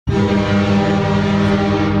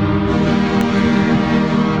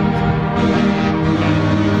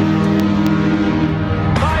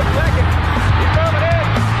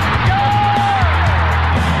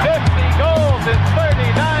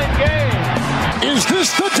Is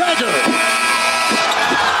this the dagger?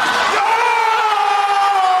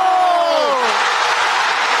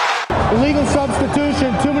 Illegal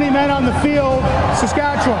substitution, too many men on the field,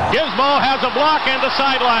 Saskatchewan. Gizmo has a block and the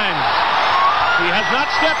sideline. He has not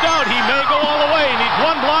stepped out. He may go all the way. He needs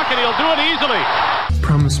one block and he'll do it easily.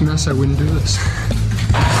 Promise Mess I wouldn't do this.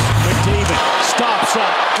 McDavid stops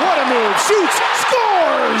up. What a move. Shoots.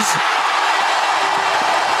 Scores!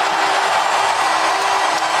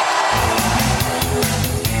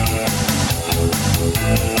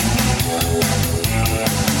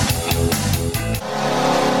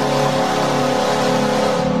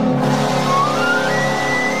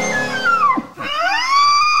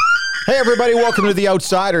 Hey everybody, welcome to The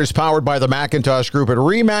Outsiders, powered by the Macintosh Group at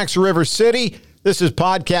RE/MAX River City. This is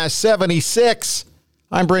podcast 76.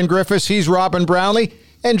 I'm Bryn Griffiths, he's Robin Brownlee,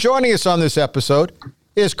 and joining us on this episode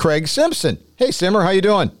is Craig Simpson. Hey Simmer, how you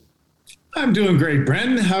doing? I'm doing great,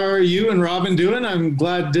 Bryn. How are you and Robin doing? I'm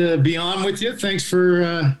glad to be on with you. Thanks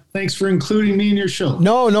for including me in your show.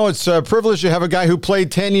 No, it's a privilege to have a guy who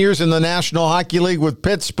played 10 years in the National Hockey League with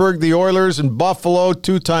Pittsburgh, the Oilers, and Buffalo,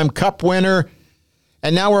 two-time Cup winner.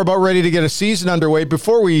 And now we're about ready to get a season underway.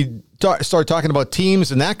 Before we start talking about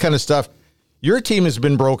teams and that kind of stuff, your team has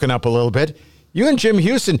been broken up a little bit. You and Jim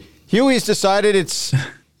Houston, Huey's decided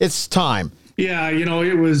it's time. Yeah,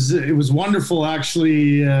 it was wonderful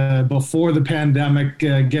actually before the pandemic,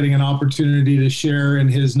 getting an opportunity to share in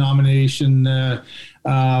his nomination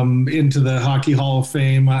into the Hockey Hall of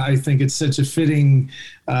Fame. I think it's such a fitting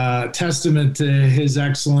testament to his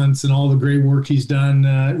excellence and all the great work he's done,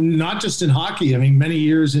 not just in hockey. I mean, many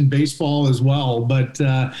years in baseball as well. But,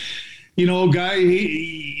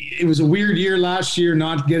 it was a weird year last year,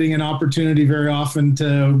 not getting an opportunity very often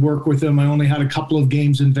to work with him. I only had a couple of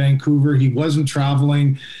games in Vancouver. He wasn't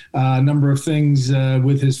traveling, a number of things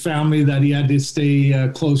with his family that he had to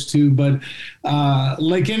stay close to. But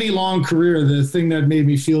like any long career, the thing that made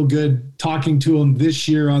me feel good talking to him this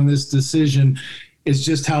year on this decision is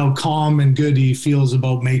just how calm and good he feels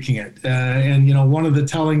about making it. And one of the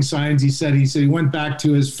telling signs he said he went back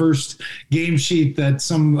to his first game sheet that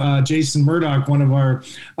some Jason Murdoch, one of our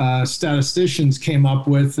statisticians, came up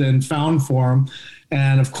with and found for him.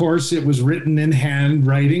 And of course, it was written in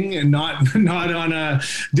handwriting and not on a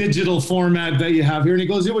digital format that you have here. And he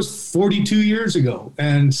goes, it was 42 years ago.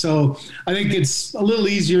 And so I think it's a little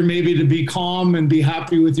easier maybe to be calm and be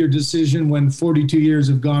happy with your decision when 42 years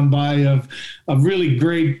have gone by of really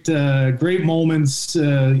great moments,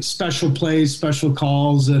 special plays, special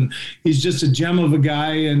calls. And he's just a gem of a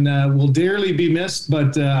guy and will dearly be missed.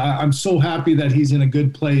 But I'm so happy that he's in a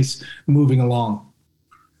good place moving along.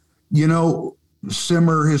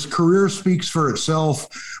 Simmer, his career speaks for itself,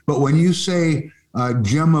 but when you say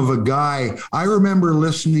gem of a guy, I remember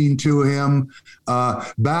listening to him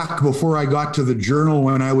back before I got to the Journal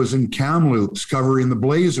when I was in Kamloops covering the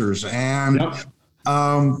Blazers, and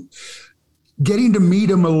getting to meet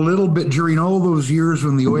him a little bit during all those years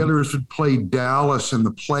when the Oilers would play Dallas in the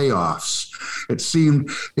playoffs. It seemed,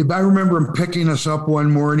 I remember him picking us up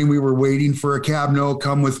one morning. We were waiting for a cab. No,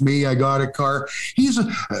 come with me. I got a car. He's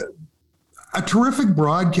a terrific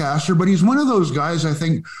broadcaster, but he's one of those guys, I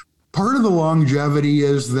think part of the longevity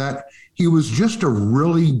is that he was just a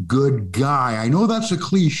really good guy. I know that's a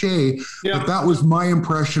cliche, but that was my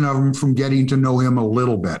impression of him from getting to know him a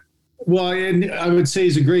little bit. Well, and I would say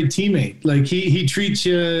he's a great teammate. Like he treats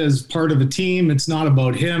you as part of a team. It's not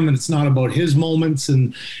about him and it's not about his moments.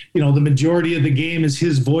 And, the majority of the game is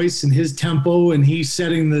his voice and his tempo and he's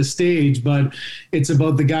setting the stage, but it's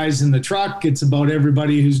about the guys in the truck. It's about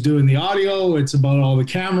everybody who's doing the audio. It's about all the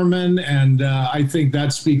cameramen. And I think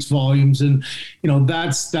that speaks volumes. And,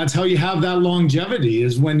 that's how you have that longevity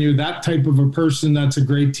is when you're that type of a person that's a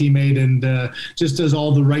great teammate and just does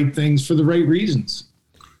all the right things for the right reasons.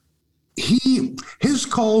 His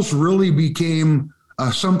calls really became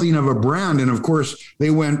something of a brand. And of course,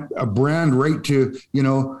 they went a brand right to,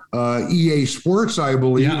 EA Sports, I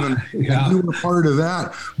believe. And you were part of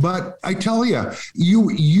that. But I tell you,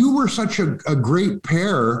 you were such a great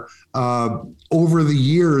pair over the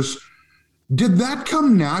years. Did that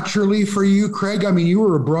come naturally for you, Craig? I mean, you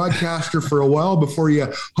were a broadcaster for a while before you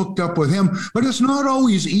hooked up with him, but it's not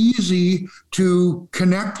always easy to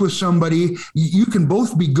connect with somebody. You can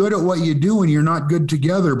both be good at what you do and you're not good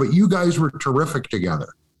together, but you guys were terrific together.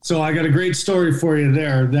 So I got a great story for you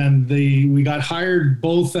there. Then we got hired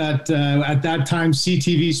both at that time,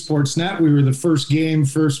 CTV Sportsnet. We were the first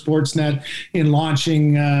Sportsnet in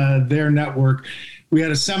launching their network. we had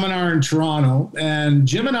a seminar in Toronto, and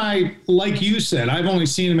Jim and I, like you said, I've only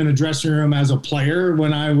seen him in a dressing room as a player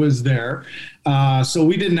when I was there. So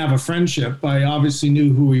we didn't have a friendship. I obviously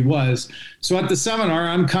knew who he was. So at the seminar,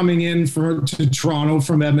 I'm coming in to Toronto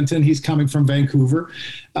from Edmonton. He's coming from Vancouver.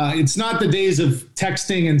 It's not the days of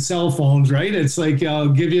texting and cell phones, right? It's like, I'll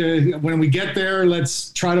give you, when we get there,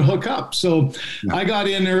 let's try to hook up. So I got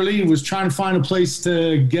in early, was trying to find a place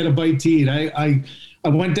to get a bite to eat. I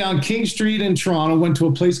went down King Street in Toronto, went to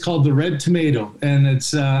a place called the Red Tomato, and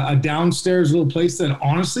it's a downstairs little place that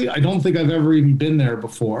honestly, I don't think I've ever even been there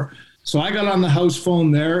before. So I got on the house phone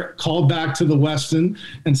there, called back to the Westin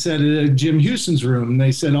and said, Jim Houston's room. And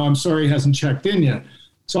they said, oh, I'm sorry, he hasn't checked in yet.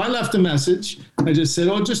 So I left a message. I just said,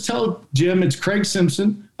 oh, just tell Jim it's Craig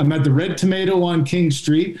Simpson. I'm at the Red Tomato on King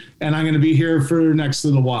Street, and I'm going to be here for the next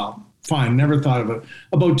little while. Fine, never thought of it.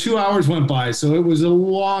 About 2 hours went by, so it was a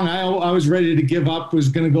long, I was ready to give up, was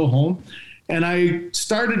going to go home. And I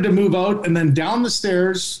started to move out, and then down the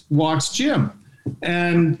stairs walks Jim.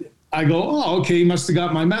 And I go, oh, okay, he must have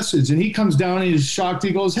got my message. And he comes down, and he's shocked.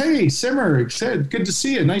 He goes, hey, Simmer, he said, good to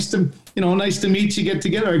see you. Nice to meet you, get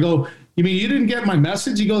together. I go, you mean you didn't get my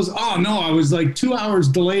message? He goes, oh, no, I was like 2 hours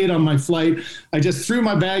delayed on my flight. I just threw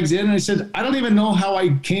my bags in, and I said, I don't even know how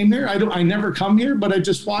I came here. I never come here, but I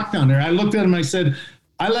just walked down there. I looked at him, I said,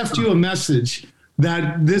 I left you a message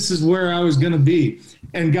that this is where I was going to be.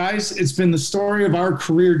 And guys, it's been the story of our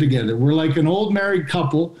career together. We're like an old married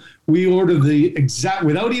couple. We order the exact,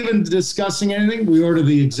 without even discussing anything, we order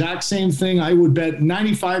the exact same thing. I would bet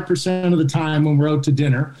 95% of the time when we're out to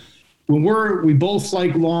dinner. We both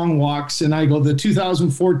like long walks, and I go, the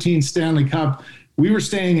 2014 Stanley Cup, we were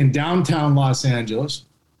staying in downtown Los Angeles,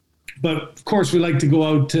 but of course we like to go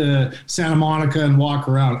out to Santa Monica and walk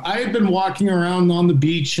around. I had been walking around on the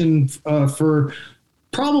beach and for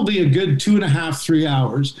probably a good 2.5, 3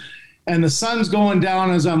 hours, and the sun's going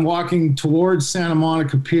down as I'm walking towards Santa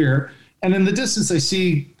Monica Pier, and in the distance I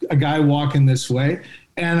see a guy walking this way.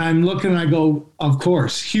 And I'm looking and I go, of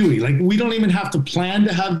course, Huey, like we don't even have to plan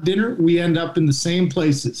to have dinner. We end up in the same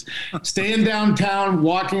places, staying downtown,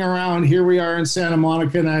 walking around. Here we are in Santa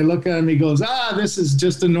Monica. And I look at him, he goes, this is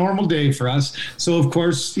just a normal day for us. So, of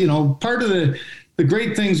course, part of the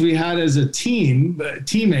great things we had as a team,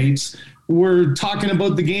 teammates, were talking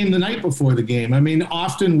about the game the night before the game. I mean,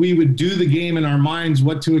 often we would do the game in our minds,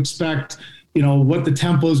 what to expect, what the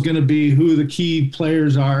tempo is going to be, who the key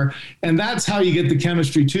players are. And that's how you get the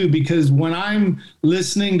chemistry too, because when I'm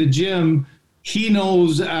listening to Jim, he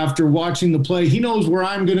knows after watching the play, he knows where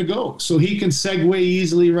I'm going to go. So he can segue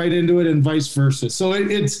easily right into it and vice versa. So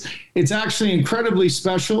it's actually incredibly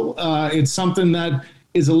special. It's something that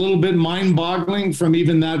is a little bit mind-boggling from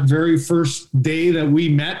even that very first day that we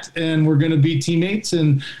met and we're going to be teammates.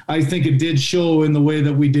 And I think it did show in the way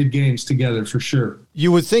that we did games together for sure.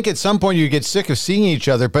 You would think at some point you get sick of seeing each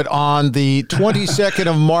other, but on the 22nd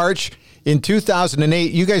of March in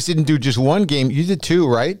 2008, you guys didn't do just one game. You did two,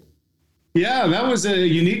 right? Yeah, that was a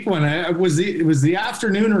unique one. It was the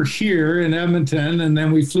afternooner here in Edmonton, and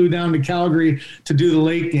then we flew down to Calgary to do the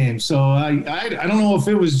late game. So I don't know if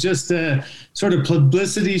it was just a sort of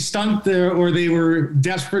publicity stunt there, or they were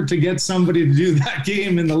desperate to get somebody to do that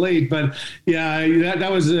game in the late. But yeah, that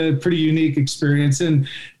was a pretty unique experience.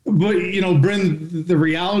 But, Bryn, the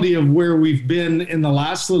reality of where we've been in the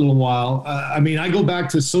last little while, I go back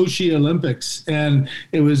to Sochi Olympics, and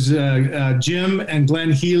it was Jim and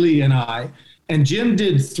Glenn Healy and I. And Jim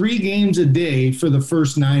did 3 games a day for the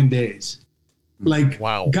first 9 days. Like,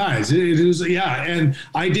 wow, guys, it was, yeah. And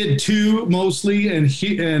I did 2 mostly, and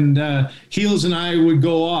Heels and I would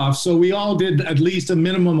go off. So we all did at least a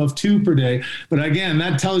minimum of 2 per day. But again,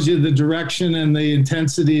 that tells you the direction and the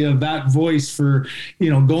intensity of that voice for,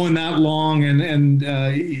 going that long. And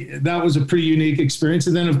that was a pretty unique experience.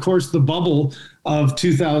 And then, of course, the bubble of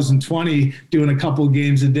 2020, doing a couple of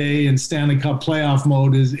games a day in Stanley Cup playoff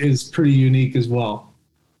mode is pretty unique as well.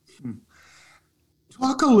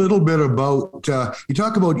 Talk a little bit about, you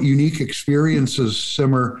talk about unique experiences,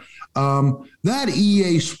 Simmer. That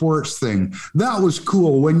EA Sports thing, that was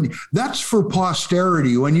cool. That's for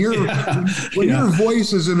posterity. When your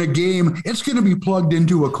voice is in a game, it's going to be plugged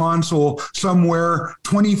into a console somewhere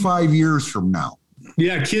 25 years from now.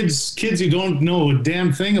 Yeah, kids who don't know a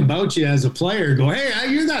damn thing about you as a player go, hey, I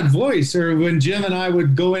hear that voice. Or when Jim and I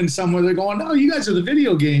would go in somewhere, they're going, no, you guys are the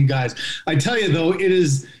video game guys. I tell you, though,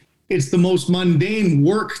 it's the most mundane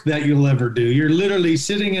work that you'll ever do. You're literally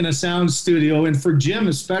sitting in a sound studio, and for Jim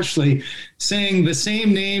especially, saying the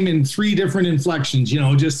same name in 3 different inflections,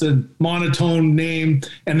 just a monotone name,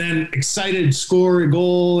 and then excited score a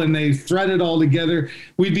goal, and they thread it all together.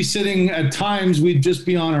 We'd be sitting at times, we'd just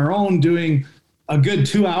be on our own doing a good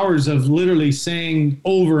 2 hours of literally saying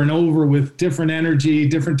over and over with different energy,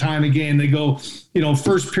 different time of game. They go,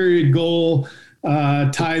 first period goal,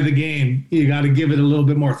 tie the game. You got to give it a little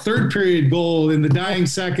bit more. Third period goal in the dying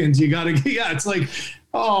seconds. You got to, it's like,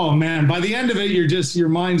 oh man, by the end of it, your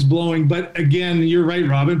mind's blowing. But again, you're right,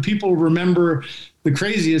 Robin. People remember the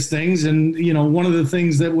craziest things. And, one of the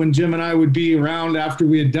things that when Jim and I would be around after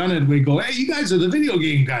we had done it, we'd go, hey, you guys are the video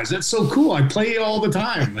game guys. That's so cool. I play all the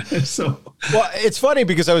time. Well, it's funny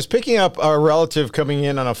because I was picking up a relative coming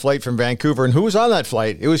in on a flight from Vancouver, and who was on that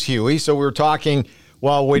flight? It was Huey. So we were talking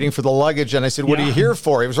while waiting for the luggage, and I said, what are you here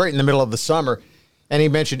for? It was right in the middle of the summer. And he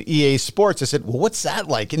mentioned EA Sports. I said, well, what's that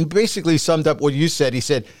like? And basically summed up what you said. He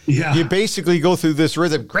said, you basically go through this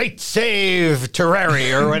rhythm, great save,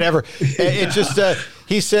 Terrari, or whatever. It just,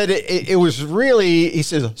 he said, it was really, he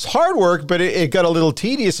says, it's hard work, but it got a little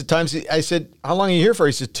tedious at times. I said, how long are you here for?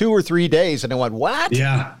 He said, 2 or 3 days. And I went, what?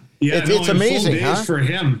 Yeah. It's amazing, full days for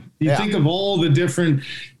him. You think of all the different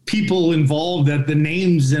people involved, at the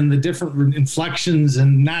names and the different inflections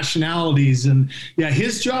and nationalities. And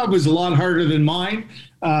his job was a lot harder than mine.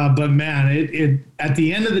 But man, it at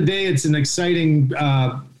the end of the day, it's an exciting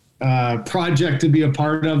project to be a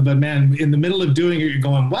part of. But man, in the middle of doing it, you're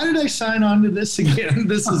going, why did I sign on to this again?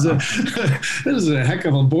 This is a heck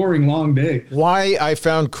of a boring, long day. Why I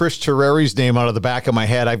found Chris Terrari's name out of the back of my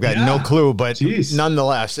head, I've got no clue, but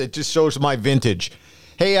nonetheless, it just shows my vintage.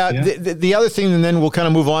 Hey, the other thing, and then we'll kind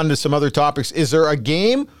of move on to some other topics. Is there a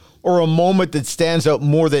game or a moment that stands out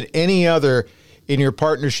more than any other in your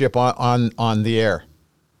partnership on the air?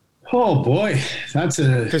 Oh boy,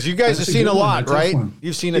 because you guys have seen a lot, right?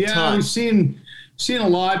 You've seen a ton. We've seen a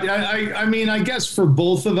lot. I mean, I guess for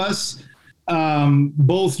both of us,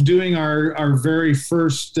 both doing our very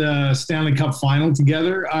first Stanley Cup final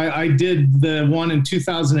together. I did the one in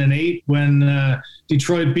 2008 when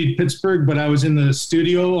Detroit beat Pittsburgh, but I was in the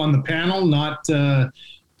studio on the panel, not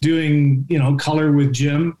doing color with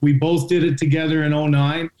Jim. We both did it together in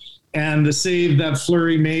 2009. And the save that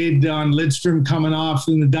Fleury made on Lidstrom coming off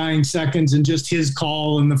in the dying seconds, and just his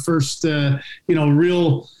call in the first,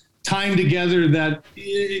 real time together that,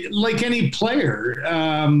 like any player,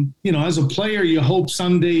 as a player, you hope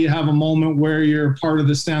someday you have a moment where you're part of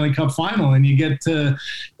the Stanley Cup final and you get to,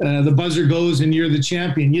 the buzzer goes and you're the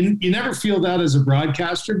champion. You never feel that as a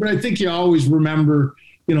broadcaster, but I think you always remember,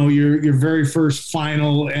 your very first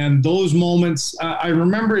final and those moments. I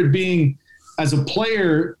remember it being, as a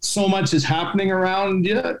player, so much is happening around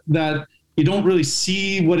you that you don't really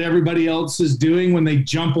see what everybody else is doing when they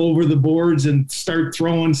jump over the boards and start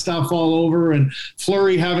throwing stuff all over, and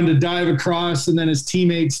Fleury having to dive across, and then his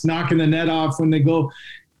teammates knocking the net off when they go.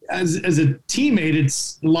 As a teammate,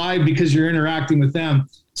 it's live because you're interacting with them.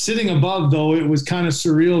 Sitting above, though, it was kind of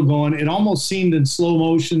surreal going. It almost seemed in slow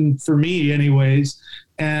motion for me anyways.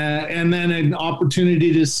 And then an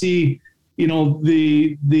opportunity to see,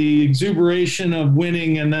 the exuberation of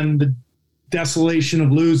winning and then the desolation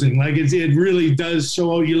of losing. Like it really does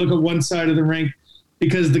show. You look at one side of the rink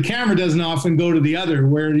because the camera doesn't often go to the other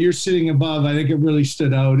where you're sitting above. I think it really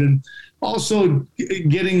stood out. And also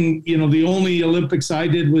getting, the only Olympics I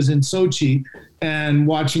did was in Sochi, and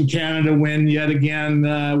watching Canada win yet again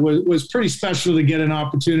was pretty special to get an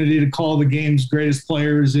opportunity to call the game's greatest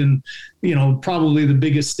players in, probably the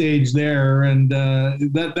biggest stage there. And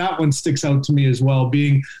that one sticks out to me as well,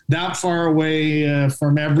 being that far away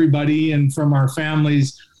from everybody and from our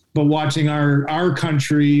families, but watching our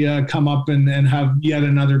country come up and have yet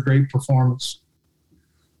another great performance.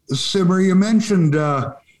 Simmer, you mentioned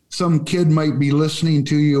some kid might be listening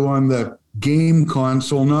to you on the game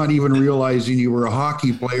console, not even realizing you were a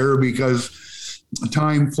hockey player because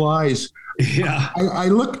time flies. Yeah. I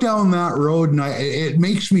look down that road and it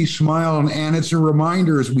makes me smile. And it's a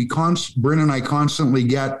reminder, as Bryn and I constantly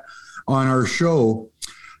get on our show,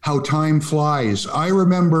 how time flies. I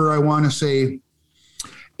remember, I want to say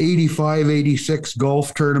 85, 86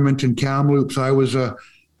 golf tournament in Kamloops. I was a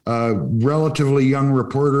relatively young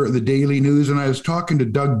reporter at the Daily News, and I was talking to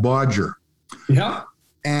Doug Bodger. Yeah.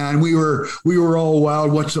 And we were all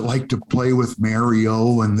wild. What's it like to play with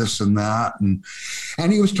Mario and this and that? And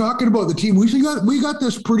he was talking about the team. We got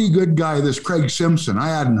this pretty good guy, this Craig Simpson. I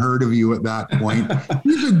hadn't heard of you at that point.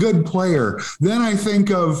 He's a good player. Then I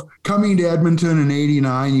think of coming to Edmonton in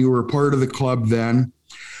 '89. You were part of the club then.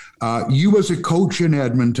 You was a coach in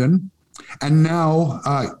Edmonton. And now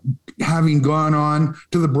having gone on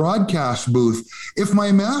to the broadcast booth, if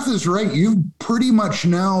my math is right, you've pretty much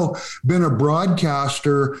now been a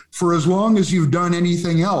broadcaster for as long as you've done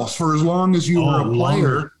anything else, for as long as you were a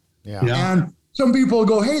player. Yeah. And some people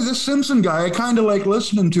go, hey, this Simpson guy, I kind of like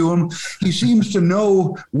listening to him. He seems to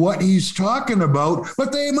know what he's talking about,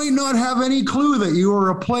 but they might not have any clue that you are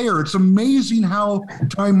a player. It's amazing how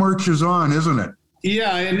time marches on, isn't it?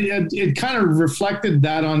 Yeah, and it kind of reflected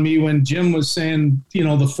that on me when Jim was saying,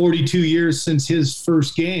 the 42 years since his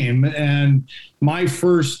first game. And my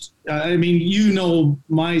first,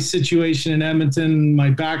 my situation in Edmonton, my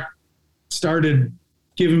back started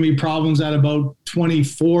giving me problems at about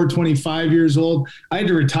 24, 25 years old. I had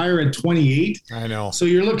to retire at 28. I know. So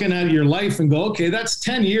you're looking at your life and go, okay, that's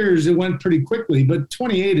 10 years. It went pretty quickly, but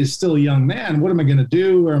 28 is still a young man. What am I going to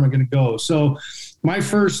do? Where am I going to go? So my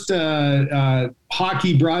first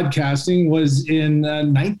hockey broadcasting was in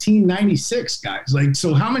 1996, guys.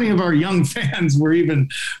 So how many of our young fans were even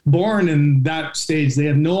born in that stage? They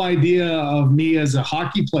have no idea of me as a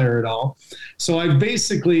hockey player at all. So I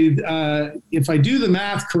basically, if I do the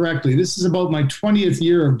math correctly, this is about my 20th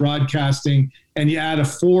year of broadcasting, and you add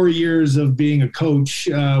 4 years of being a coach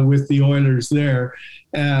with the Oilers there.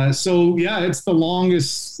 So yeah, it's the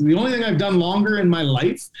longest. The only thing I've done longer in my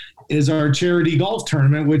life is our charity golf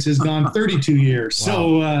tournament, which has gone 32 years.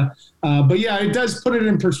 Wow. So, but yeah, it does put it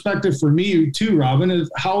in perspective for me too, Robin, of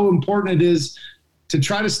how important it is to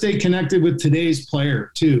try to stay connected with today's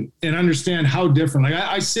player too, and understand how different. Like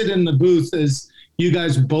I sit in the booth, as you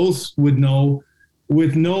guys both would know,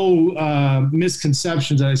 with no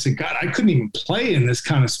misconceptions. I said, God, I couldn't even play in this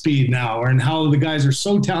kind of speed now, and how the guys are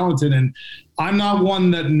so talented. And I'm not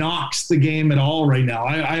one that knocks the game at all right now.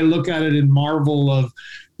 I look at it and marvel of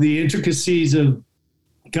the intricacies of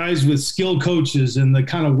guys with skilled coaches and the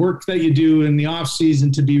kind of work that you do in the off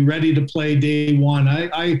season to be ready to play day one.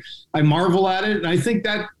 I marvel at it. And I think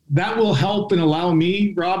that will help and allow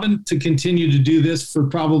me, Robin, to continue to do this for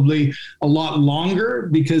probably a lot longer,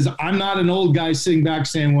 because I'm not an old guy sitting back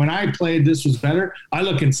saying, when I played, this was better. I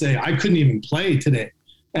look and say, I couldn't even play today.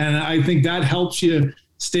 And I think that helps you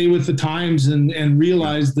stay with the times and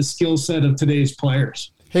realize the skill set of today's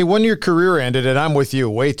players. Hey, when your career ended, and I'm with you,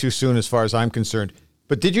 way too soon as far as I'm concerned,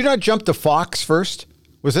 but did you not jump to Fox first?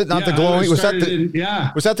 Was it not the glowing? Was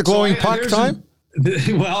that the glowing puck time?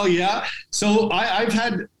 Well, yeah. So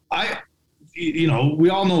we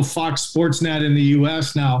all know Fox Sportsnet in the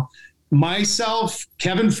U.S. now. Myself,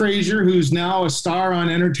 Kevin Frazier, who's now a star on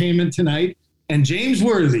Entertainment Tonight, and James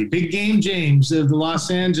Worthy, Big Game James of the Los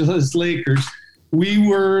Angeles Lakers. We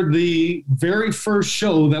were the very first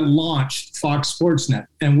show that launched Fox Sportsnet,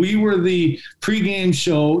 and we were the pregame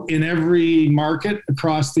show in every market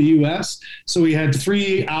across the U.S. So we had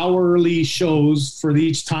 3 hourly shows for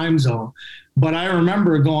each time zone. But I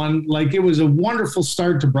remember going, it was a wonderful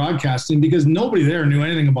start to broadcasting, because nobody there knew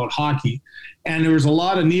anything about hockey. And there was a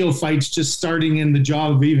lot of neophytes just starting in the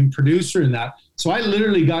job of even producer in that. So I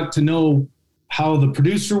literally got to know how the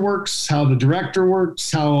producer works, how the director works,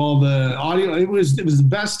 how all the audio, it was the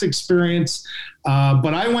best experience.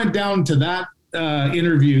 But I went down to that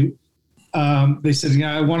interview. They said,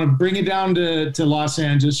 I want to bring it down to Los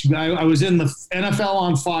Angeles. I was in the NFL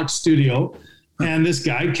on Fox studio, and this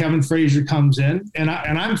guy, Kevin Frazier, comes in, and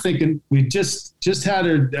I'm thinking, we just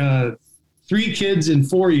had 3 kids in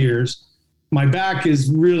 4 years. My back is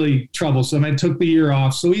really troublesome. I took the year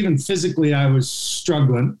off. So even physically, I was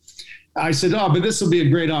struggling. I said, but this will be a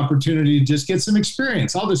great opportunity to just get some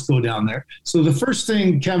experience. I'll just go down there. So the first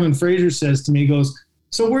thing Kevin Frazier says to me, goes,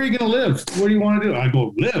 so where are you going to live? What do you want to do? I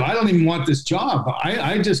go, live? I don't even want this job.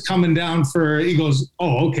 I just coming down he goes,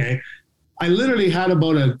 oh, okay. I literally had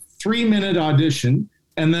about a 3-minute audition.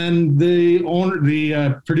 And then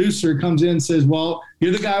the producer comes in and says, well,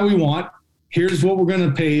 you're the guy we want. Here's what we're going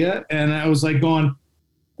to pay you. And I was going,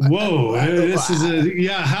 whoa, this is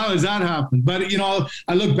how has that happened? But,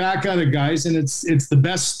 I look back at it, guys, and it's the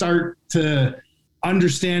best start to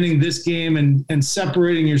understanding this game and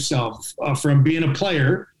separating yourself from being a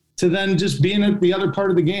player to then just being at the other part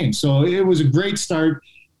of the game. So it was a great start.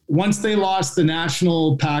 Once they lost the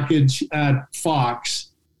national package at Fox,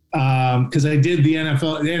 because I did the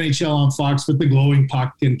NHL on Fox with the glowing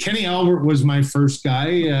puck, and Kenny Albert was my first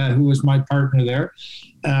guy who was my partner there.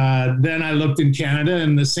 Then I looked in Canada,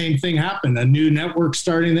 and the same thing happened. A new network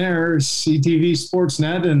starting there, CTV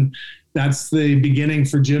Sportsnet, and that's the beginning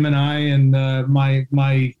for Jim and I. And I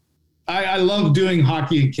love doing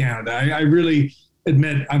hockey in Canada. I really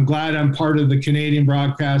admit I'm glad I'm part of the Canadian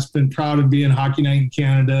broadcast. Been proud of being Hockey Night in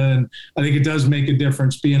Canada, and I think it does make a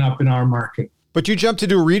difference being up in our market. But you jumped to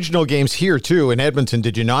do regional games here too in Edmonton,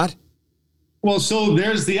 did you not? Well, so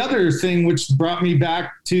there's the other thing which brought me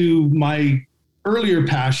back to my earlier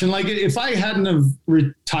passion. If I hadn't have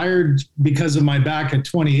retired because of my back at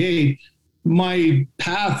 28, my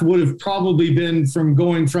path would have probably been from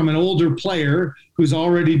going from an older player who's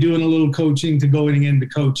already doing a little coaching to going into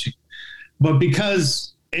coaching. But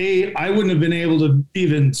because I wouldn't have been able to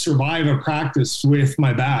even survive a practice with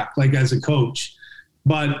my back, like as a coach.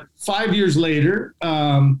 But 5 years later,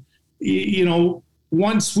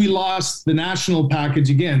 once we lost the national package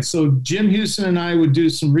again, so Jim Houston and I would do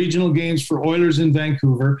some regional games for Oilers in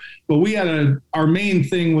Vancouver, but we had our main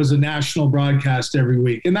thing was a national broadcast every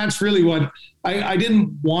week. And that's really what I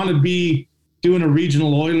didn't want to be doing a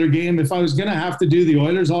regional Oiler game. If I was going to have to do the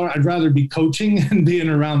Oilers, I'd rather be coaching and being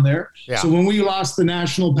around there. Yeah. So when we lost the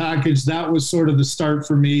national package, that was sort of the start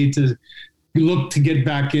for me to look to get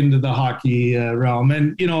back into the hockey realm.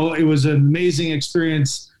 And, it was an amazing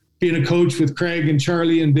experience being a coach with Craig and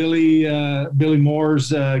Charlie and Billy Moore's,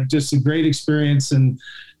 just a great experience. And,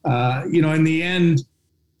 in the end,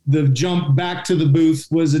 the jump back to the booth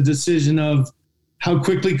was a decision of how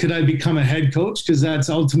quickly could I become a head coach? Because that's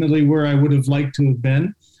ultimately where I would have liked to have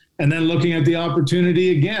been. And then looking at the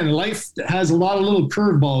opportunity again, life has a lot of little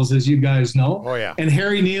curveballs, as you guys know. Oh, yeah. And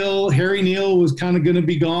Harry Neal was kind of going to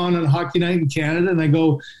be gone on Hockey Night in Canada. And I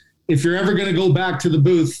go, if you're ever going to go back to the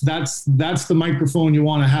booth, that's the microphone you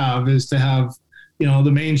want to have, is to have,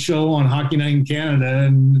 the main show on Hockey Night in Canada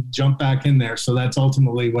and jump back in there. So that's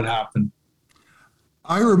ultimately what happened.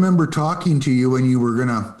 I remember talking to you when you were going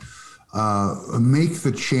to make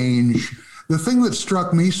the change. The thing that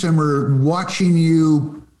struck me, Simmer, watching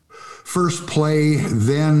you first play,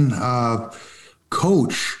 then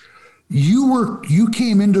coach, you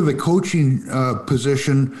came into the coaching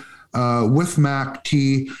position with Mac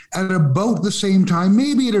T at about the same time.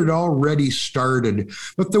 Maybe it had already started,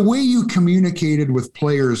 but the way you communicated with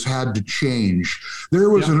players had to change. There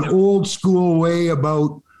was an old school way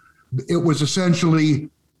about, it was essentially,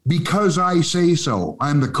 because I say so,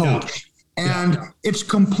 I'm the coach. And it's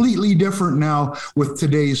completely different now with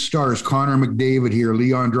today's stars, Connor McDavid here,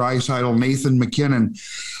 Leon Draisaitl, Nathan McKinnon.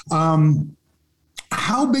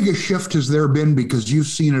 How big a shift has there been, because you've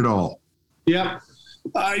seen it all? Yeah,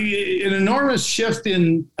 an enormous shift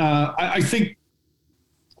in, I think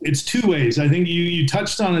it's two ways. I think you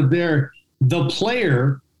touched on it there. The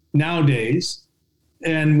player nowadays,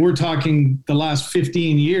 and we're talking the last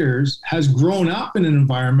 15 years, has grown up in an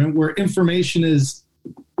environment where information is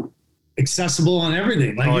accessible on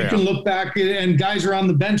everything. Like can look back, and guys are on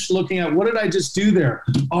the bench looking at, what did I just do there?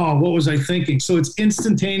 Oh, what was I thinking? So it's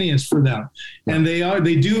instantaneous for them. And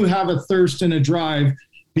they do have a thirst and a drive,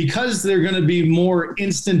 because they're going to be more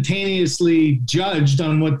instantaneously judged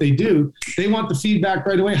on what they do. They want the feedback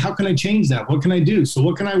right away. How can I change that? What can I do? So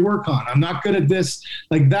what can I work on? I'm not good at this.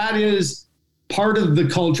 Like, that is part of the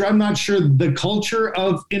culture. I'm not sure the culture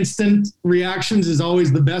of instant reactions is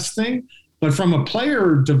always the best thing, but from a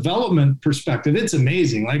player development perspective, it's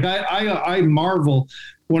amazing. Like, I marvel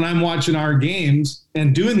when I'm watching our games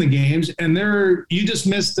and doing the games, and you just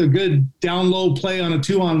missed a good down low play on a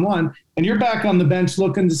 2-on-1, and you're back on the bench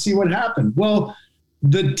looking to see what happened. Well,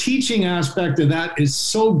 the teaching aspect of that is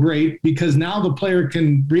so great, because now the player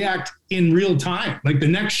can react in real time. Like, the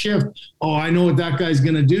next shift, I know what that guy's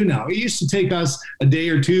going to do now. It used to take us a day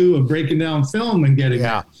or two of breaking down film and getting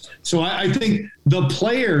it. So I think the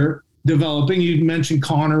player developing, you mentioned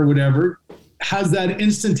Connor, whatever, has that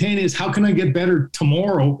instantaneous, how can I get better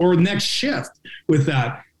tomorrow or next shift with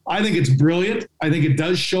that? I think it's brilliant. I think it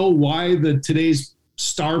does show why today's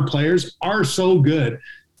star players are so good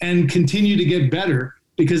and continue to get better,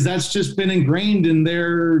 because that's just been ingrained in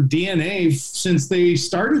their DNA since they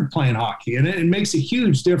started playing hockey. And it makes a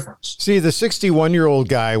huge difference. See, the 61-year-old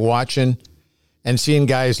guy watching and seeing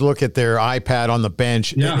guys look at their iPad on the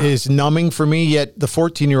bench is numbing for me, yet the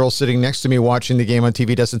 14-year-old sitting next to me watching the game on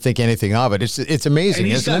TV doesn't think anything of it. It's amazing,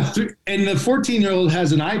 isn't it? And the 14-year-old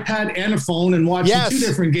has an iPad and a phone and watching two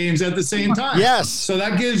different games at the same time. Yes. So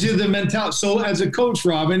that gives you the mentality. So as a coach,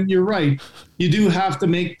 Robin, you're right. You do have to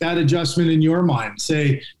make that adjustment in your mind.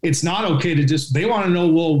 Say, it's not okay to they want to know,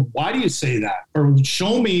 well, why do you say that? Or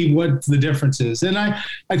show me what the difference is. And I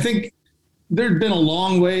think there's been a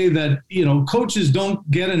long way that, coaches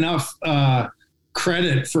don't get enough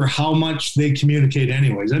credit for how much they communicate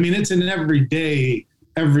anyways. I mean, it's an every day,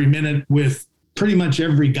 every minute with pretty much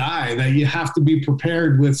every guy that you have to be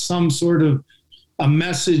prepared with some sort of a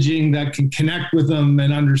messaging that can connect with them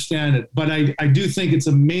and understand it. But I do think it's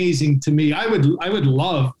amazing to me. I would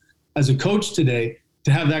love, as a coach today,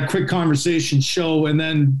 to have that quick conversation show and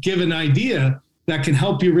then give an idea that can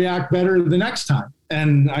help you react better the next time.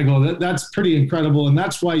 And I go, that's pretty incredible. And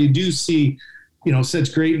that's why you do see,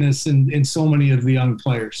 such greatness in so many of the young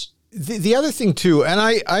players. The other thing too, and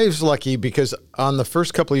I was lucky because on the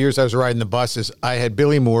first couple of years I was riding the buses, I had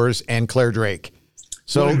Billy Moores and Claire Drake.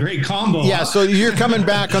 So what a great combo. Yeah, huh? so you're coming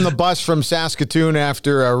back on the bus from Saskatoon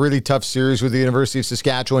after a really tough series with the University of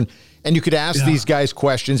Saskatchewan, and you could ask these guys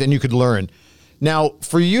questions and you could learn. Now,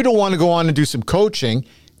 for you to want to go on and do some coaching,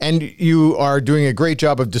 and you are doing a great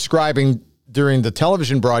job of describing during the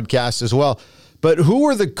television broadcast as well, but who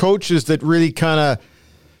are the coaches that really kind of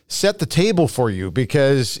set the table for you?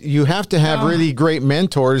 Because you have to have really great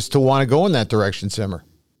mentors to want to go in that direction, Simmer.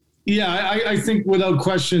 Yeah, I think without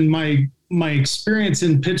question, my experience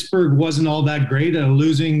in Pittsburgh wasn't all that great, a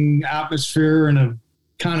losing atmosphere and a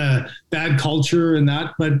kind of bad culture and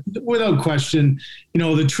that. But without question,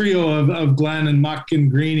 the trio of Glenn and Muck and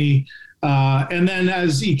Greeny, and then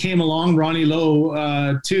as he came along, Ronnie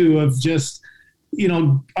Lowe, too, of just,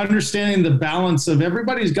 understanding the balance of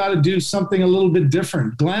everybody's got to do something a little bit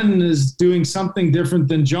different. Glenn is doing something different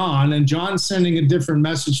than John, and John's sending a different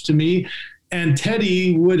message to me. And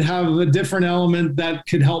Teddy would have a different element that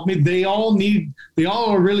could help me. They all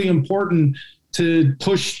are really important to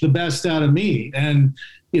push the best out of me. And,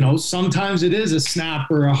 sometimes it is a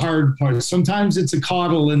snap or a hard part. Sometimes it's a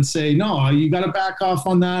coddle and say, no, you got to back off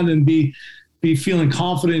on that and be feeling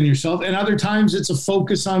confident in yourself. And other times it's a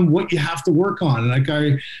focus on what you have to work on. Like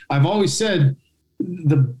I've always said,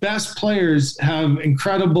 the best players have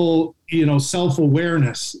incredible,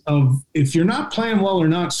 self-awareness of if you're not playing well or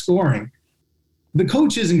not scoring, the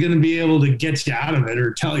coach isn't going to be able to get you out of it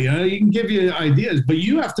or tell you. He can give you ideas, but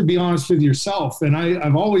you have to be honest with yourself. And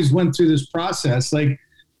I've always went through this process. Like,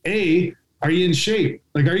 are you in shape?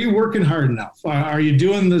 Like, are you working hard enough? Are you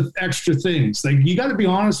doing the extra things? Like, you got to be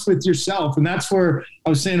honest with yourself. And that's where I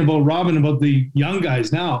was saying about Robin, about the young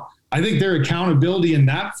guys now. I think their accountability in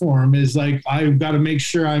that form is like, I've got to make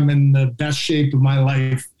sure I'm in the best shape of my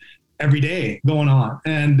life every day going on.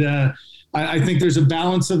 And, I think there's a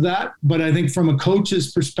balance of that, but I think from a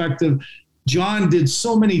coach's perspective, John did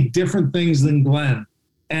so many different things than Glenn,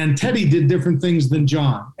 and Teddy did different things than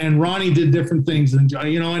John, and Ronnie did different things than John,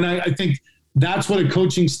 and I think that's what a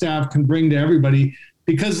coaching staff can bring to everybody,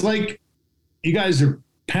 because like you guys are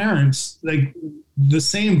parents, like the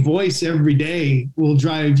same voice every day will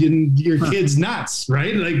drive your kids nuts,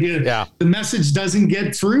 right? Like the message doesn't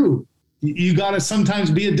get through. You got to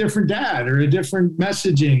sometimes be a different dad or a different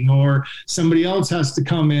messaging, or somebody else has to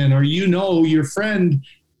come in, or your friend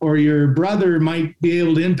or your brother might be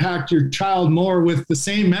able to impact your child more with the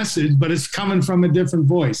same message, but it's coming from a different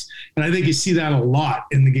voice. And I think you see that a lot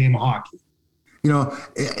in the game of hockey.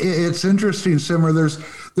 It's interesting, Simmer.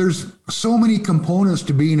 There's so many components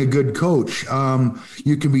to being a good coach.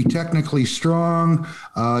 You can be technically strong.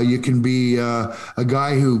 You can be a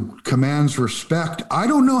guy who commands respect. I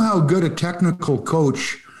don't know how good a technical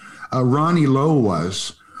coach Ronnie Lowe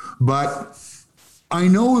was, but I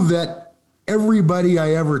know that everybody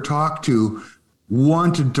I ever talked to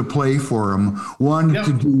wanted to play for him, wanted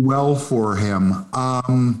to do well for him.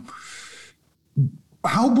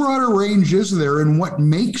 How broad a range is there in what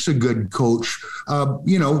makes a good coach? Do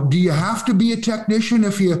you have to be a technician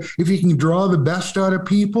if you can draw the best out of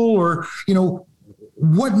people, or,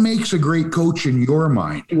 what makes a great coach in your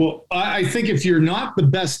mind? Well, I think if you're not the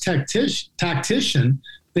best tactician,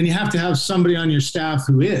 then you have to have somebody on your staff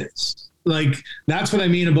who is. Like, that's what I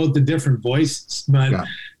mean about the different voices. But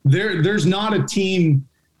there's not a team.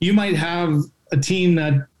 You might have a team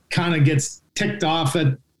that kind of gets ticked off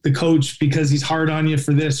at the coach because he's hard on you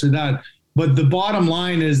for this or that. But the bottom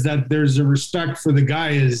line is that there's a respect for the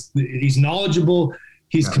guy. He's knowledgeable.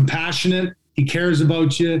 He's compassionate. He cares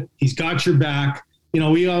about you. He's got your back.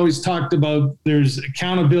 We always talked about there's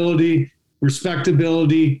accountability,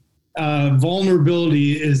 respectability,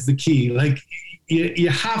 vulnerability is the key. Like you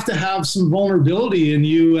have to have some vulnerability in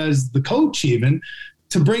you as the coach, even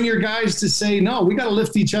to bring your guys to say, no, we got to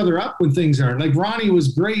lift each other up when things aren't. Like Ronnie was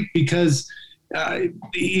great because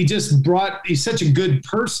he's such a good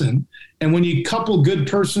person. And when you couple good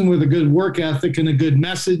person with a good work ethic and a good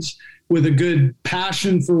message with a good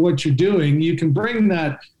passion for what you're doing, you can bring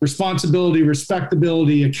that responsibility,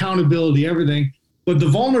 respectability, accountability, everything. But the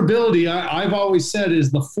vulnerability, I've always said,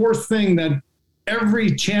 is the fourth thing that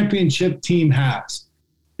every championship team has,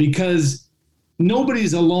 because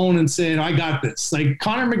nobody's alone and saying, I got this. Like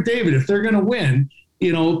Connor McDavid, if they're going to win,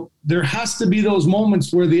 there has to be those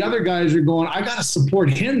moments where the other guys are going, I got to support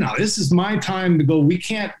him now. This is my time to go. We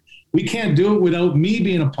can't do it without me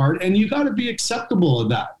being a part. And you got to be acceptable of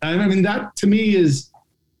that. I mean, that to me is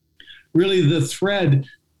really the thread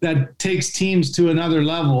that takes teams to another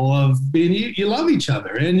level of being, you love each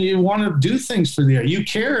other and you want to do things for the other. You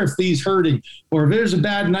care if he's hurting, or if there's a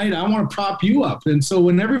bad night, I want to prop you up. And so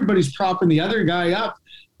when everybody's propping the other guy up,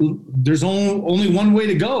 there's only one way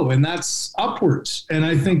to go, and that's upwards. And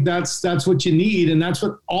I think that's what you need. And that's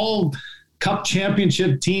what all Cup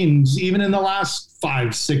championship teams, even in the last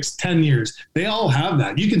 5, 6, 10 years, they all have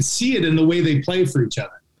that. You can see it in the way they play for each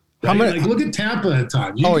other. Right? Like look at Tampa at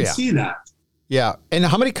times. You can see that. Yeah. And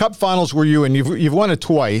how many Cup finals were you in? You've won it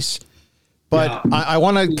twice, but I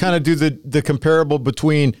want to kind of do the comparable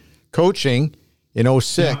between coaching in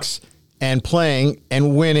 2006 and playing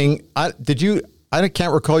and winning. I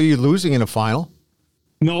can't recall you losing in a final.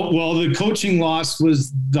 No, well, the coaching loss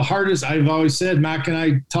was the hardest. I've always said, Mac and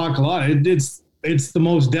I talk a lot. It's the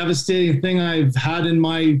most devastating thing I've had in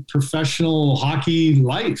my professional hockey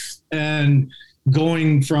life. And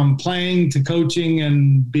going from playing to coaching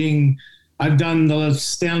and I've done the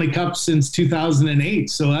Stanley Cup since 2008.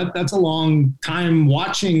 So that's a long time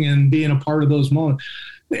watching and being a part of those moments.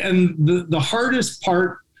 And the hardest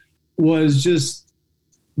part was just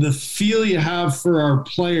the feel you have for our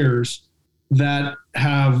players that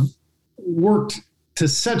have worked to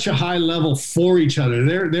such a high level for each other.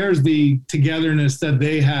 There's the togetherness that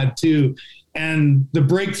they had too. And the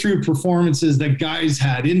breakthrough performances that guys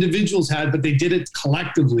had, individuals had, but they did it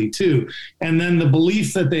collectively too. And then the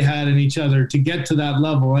belief that they had in each other to get to that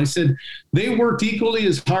level. I said, they worked equally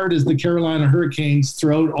as hard as the Carolina Hurricanes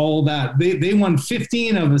throughout all that. They won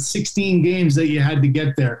 15 of the 16 games that you had to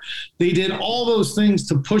get there. They did all those things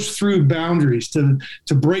to push through boundaries, to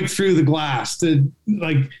break through the glass, to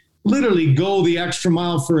literally go the extra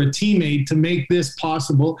mile for a teammate to make this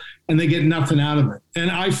possible, and they get nothing out of it.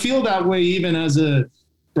 And I feel that way even as a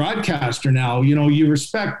broadcaster now. You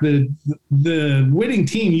respect the winning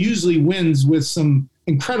team usually wins with some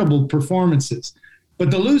incredible performances,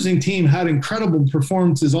 but the losing team had incredible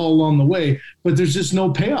performances all along the way, but there's just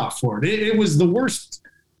no payoff for it. It was the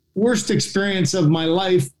worst experience of my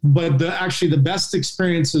life, but actually the best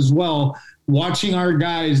experience as well, watching our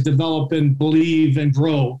guys develop and believe and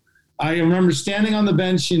grow. I remember standing on the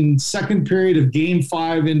bench in second period of Game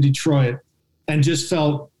 5 in Detroit and just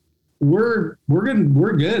felt we're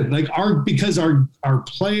good. Because our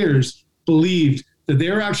players believed that they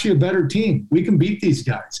were actually a better team. We can beat these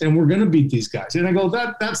guys, and we're going to beat these guys. And I go,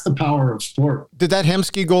 that's the power of sport. Did that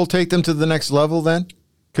Hemsky goal take them to the next level then?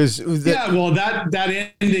 That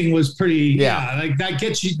ending was pretty. That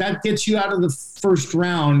gets you out of the first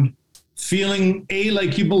round feeling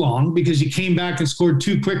like you belong, because you came back and scored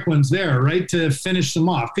 2 quick ones there, right, to finish them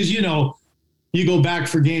off. Because you go back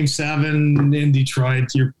for Game 7 in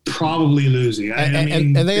Detroit, you're probably losing.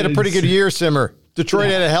 And they had a pretty good year, Simmer.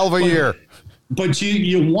 Detroit had a hell of a year. But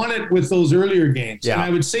you won it with those earlier games. Yeah. And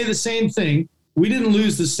I would say the same thing. We didn't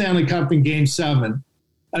lose the Stanley Cup in Game 7.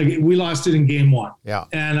 We lost it in Game 1. Yeah.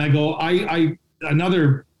 And I go, I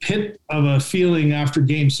another pit of a feeling after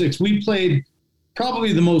Game 6. We played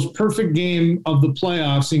probably the most perfect game of the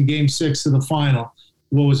playoffs in Game 6 of the final.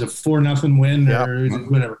 What was it, 4-0 win or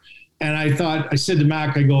whatever? And I said to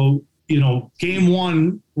Mac, I go, Game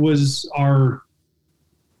 1 was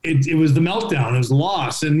it was the meltdown. It was the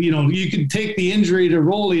loss. And, you could take the injury to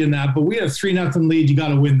Roley in that, but we had a 3-0 lead. You got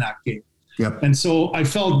to win that game. Yep. And so I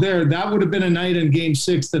felt that would have been a night in Game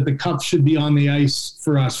 6 that the cup should be on the ice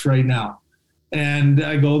for us right now. And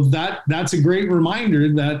I go, that's a great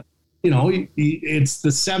reminder that, it's the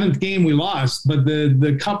 7th game we lost, but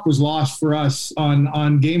the cup was lost for us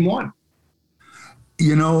on Game 1.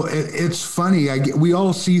 It's funny. We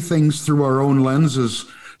all see things through our own lenses,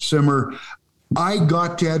 Simmer. I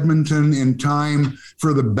got to Edmonton in time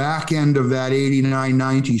for the back end of that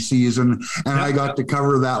 89-90 season, and I got to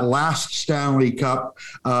cover that last Stanley Cup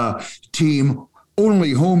team.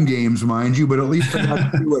 Only home games, mind you, but at least I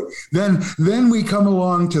got to do it. Then we come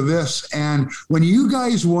along to this, and when you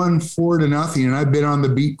guys won 4-0, and I've been on the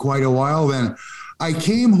beat quite a while then, I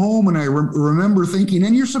came home and I remember thinking,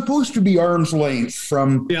 and you're supposed to be arm's length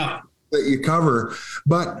from that you cover,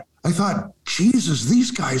 but I thought, Jesus,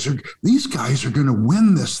 these guys are going to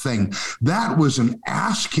win this thing. That was an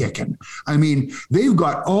ass kicking. I mean, they've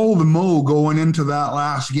got all the mo going into that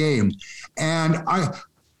last game, and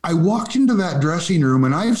I walked into that dressing room,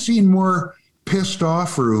 and I've seen more pissed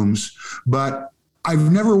off rooms, but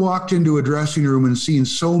I've never walked into a dressing room and seen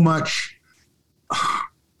so much,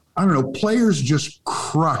 players just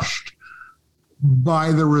crushed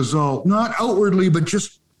by the result. Not outwardly, but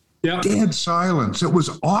just dead silence. It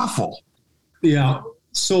was awful. Yeah.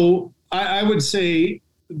 So I would say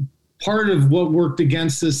part of what worked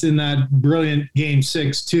against us in that brilliant Game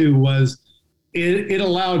 6 too was it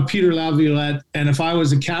allowed Peter Laviolette, and if I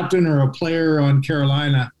was a captain or a player on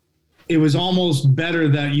Carolina, it was almost better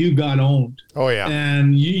that you got owned. Oh, yeah.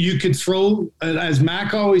 And you could throw, as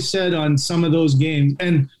Mac always said on some of those games,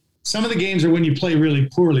 and some of the games are when you play really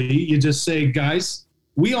poorly, you just say, guys,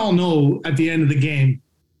 we all know at the end of the game,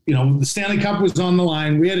 the Stanley Cup was on the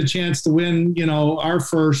line. We had a chance to win, our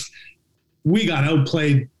first. We got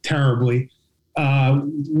outplayed terribly.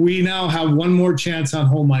 We now have one more chance on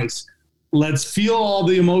home ice. Let's feel all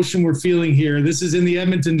the emotion we're feeling here. This is in the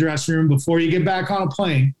Edmonton dressing room before you get back on a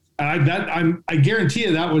plane. I guarantee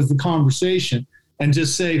you that was the conversation. And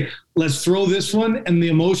just say, let's throw this one and the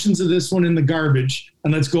emotions of this one in the garbage,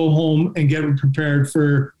 and let's go home and get prepared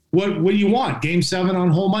for what you want. Game 7 on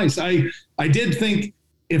home ice. I did think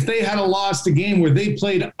if they had lost a game where they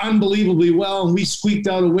played unbelievably well and we squeaked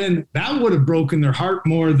out a win, that would have broken their heart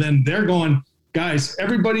more than they're going, guys,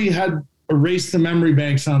 everybody had erased the memory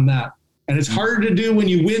banks on that. And it's harder to do when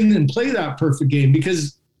you win and play that perfect game,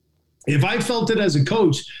 because if I felt it as a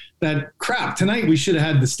coach that crap tonight, we should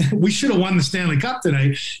have won the Stanley Cup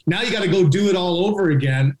tonight. Now you got to go do it all over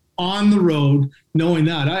again on the road, knowing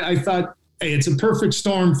that. I thought, hey, it's a perfect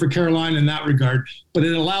storm for Carolina in that regard, but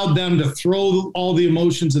it allowed them to throw all the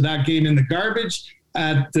emotions of that game in the garbage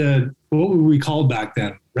at what were we called back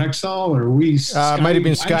then? Rexall, or might have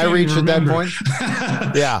been Skyreach at that point.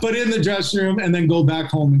 Yeah. But in the dressing room and then go back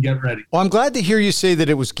home and get ready. Well, I'm glad to hear you say that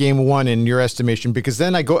it was game 1 in your estimation, because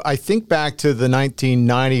then I think back to the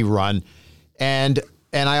 1990 run, and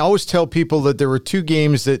I always tell people that there were 2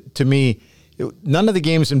 games that, to me, none of the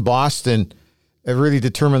games in Boston really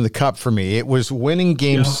determined the Cup for me. It was winning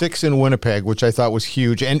game 6 in Winnipeg, which I thought was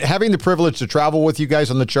huge, and having the privilege to travel with you guys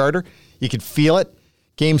on the charter, you could feel it.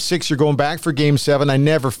 Game 6, you're going back for game 7. I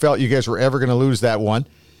never felt you guys were ever going to lose that one.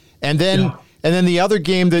 And then the other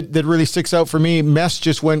game that really sticks out for me, Mess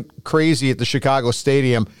just went crazy at the Chicago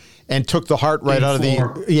Stadium and took the heart right out of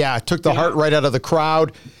heart right out of the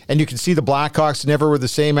crowd. And you can see the Blackhawks never were the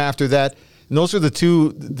same after that. And those are the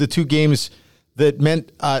two games that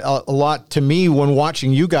meant a lot to me when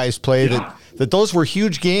watching you guys play, that those were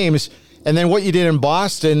huge games. And then what you did in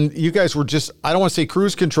Boston, you guys were just, I don't want to say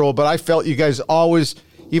cruise control, but I felt you guys always,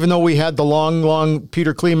 even though we had the long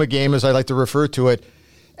Peter Klima game, as I like to refer to it,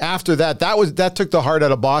 after that took the heart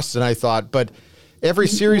out of Boston, I thought. But every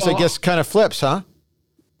series, I guess, kind of flips, huh?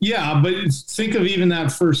 Yeah, but think of even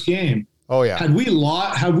that first game. Oh, yeah. Had we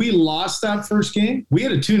lost that first game, we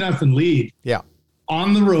had a 2-0 lead. Yeah.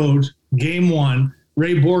 On the road, game 1.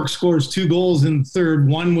 Ray Bourque scores 2 goals in the third,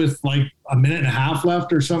 one with like a minute and a half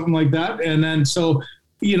left or something like that. And then, so,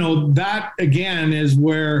 that again is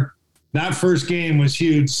where that first game was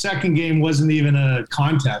huge. Second game wasn't even a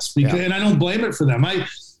contest, and I don't blame it for them. I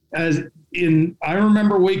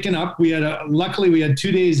remember waking up, luckily we had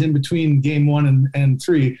 2 days in between game 1 and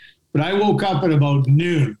 3, but I woke up at about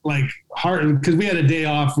noon, like hard, because we had a day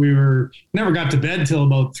off. We never got to bed till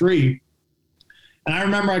about 3. And I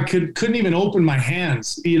remember I couldn't even open my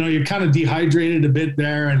hands. You're kind of dehydrated a bit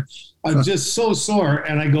there, and I'm just so sore.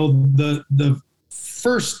 And I go, the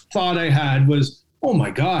first thought I had was, oh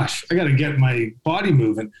my gosh, I got to get my body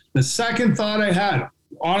moving. The second thought I had,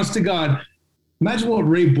 honest to God, imagine what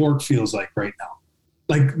Ray Bourque feels like right now.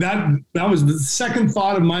 Like that was the second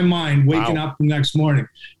thought of my mind waking up the next morning.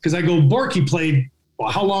 Because I go, Bourque, he played. Well,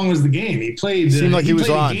 how long was the game? He played. Seemed like he was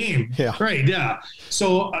on. A game. Yeah. Right. Yeah.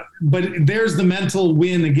 So, but there's the mental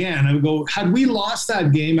win again. I would go, had we lost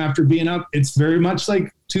that game after being up, it's very much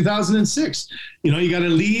like 2006. You got a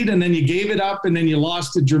lead and then you gave it up and then you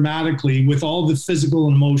lost it dramatically with all the physical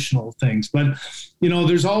and emotional things. But,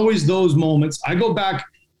 there's always those moments. I go back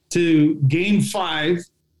to game 5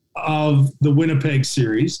 of the Winnipeg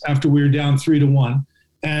series after we were down 3-1.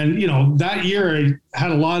 And, that year I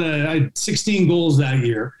had 16 goals that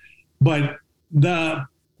year. But the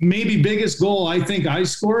maybe biggest goal I think I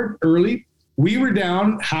scored early, we were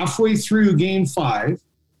down halfway through game 5,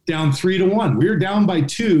 down 3-1. We were down by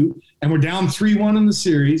 2, and we're down 3-1 in the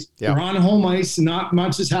series. Yep. We're on home ice, not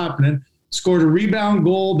much is happening. Scored a rebound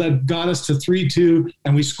goal that got us to 3-2,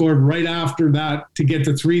 and we scored right after that to get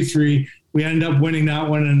to 3-3. We ended up winning that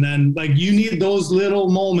one. And then, you need those little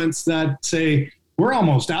moments that say, we're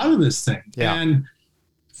almost out of this thing. Yeah. And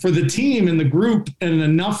for the team and the group and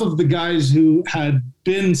enough of the guys who had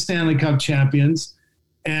been Stanley Cup champions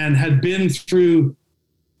and had been through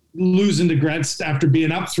losing to Gretz after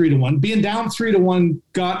being up 3-1, being down 3-1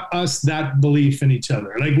 got us that belief in each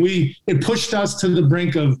other. It pushed us to the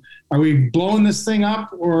brink of, are we blowing this thing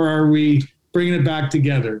up or are we bringing it back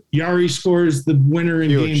together? Yari scores the winner in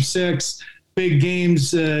game 6. big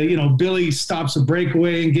games. Billy stops a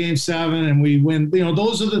breakaway in Game 7 and we win.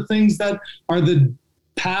 Those are the things that are the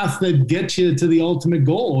path that gets you to the ultimate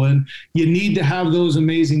goal. And you need to have those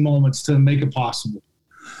amazing moments to make it possible.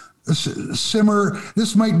 Simmer,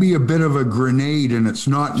 this might be a bit of a grenade and it's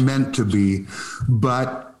not meant to be,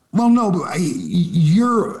 but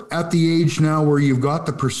you're at the age now where you've got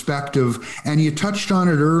the perspective, and you touched on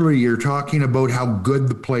it earlier, talking about how good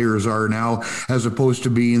the players are now, as opposed to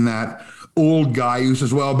being that old guy who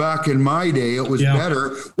says, well, back in my day, it was better.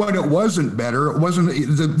 When it wasn't better, it wasn't,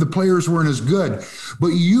 the players weren't as good. But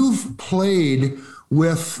you've played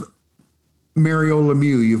with Mario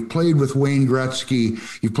Lemieux, you've played with Wayne Gretzky,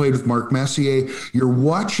 you've played with Mark Messier, you're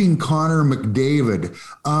watching Connor McDavid.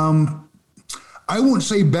 I won't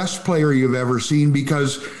say best player you've ever seen,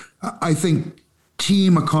 because I think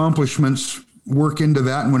team accomplishments work into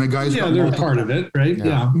that. And when a guy's got they're part of it, right?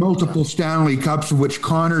 Yeah. Multiple Stanley Cups, which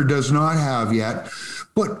Connor does not have yet.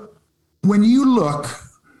 But when you look,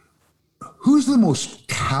 who's the most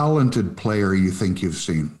talented player you think you've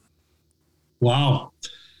seen? Wow.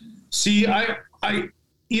 See, I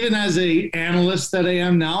even as a analyst that I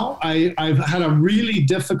am now, I've had a really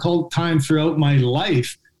difficult time throughout my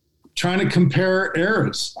life trying to compare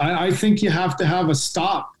eras. I think you have to have a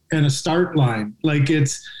stop and a start line. Like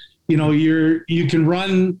it's, you can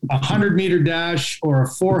run a 100-meter dash or a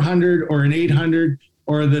 400 or an 800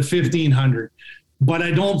 or the 1500, but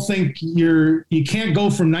I don't think you can't go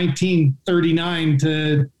from 1939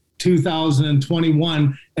 to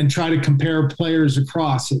 2021 and try to compare players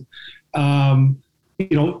across it.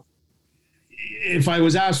 If I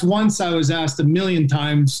was asked once, I was asked a million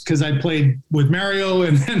times, because I played with Mario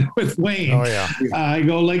and then with Wayne. Oh, yeah. I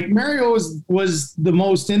go, like, Mario was the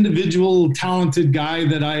most individual, talented guy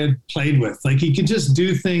that I had played with. Like, he could just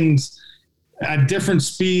do things at different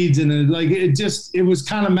speeds, and it was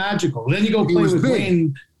kind of magical. Then you go play with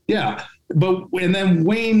Wayne. Yeah. And then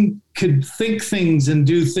Wayne could think things and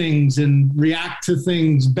do things and react to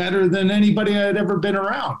things better than anybody I had ever been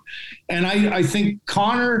around. And I think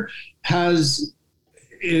Connor has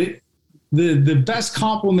the best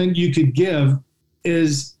compliment you could give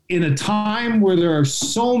is, in a time where there are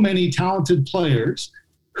so many talented players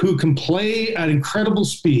who can play at incredible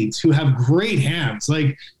speeds, who have great hands,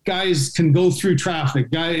 like guys can go through traffic,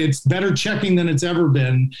 it's better checking than it's ever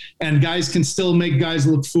been, and guys can still make guys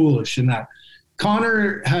look foolish in that.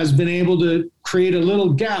 Connor has been able to create a little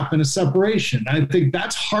gap and a separation. I think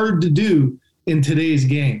that's hard to do in today's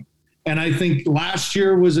game. And I think last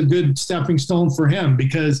year was a good stepping stone for him,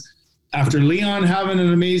 because after Leon having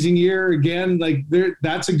an amazing year again,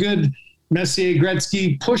 that's a good Messier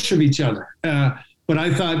Gretzky push of each other. But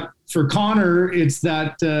I thought for Connor, it's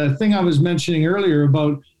that thing I was mentioning earlier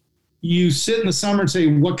about, you sit in the summer and say,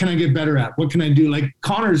 what can I get better at? What can I do? Like,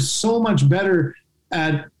 Connor's so much better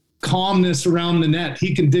at calmness around the net.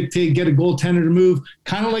 He can dictate, get a goaltender to move,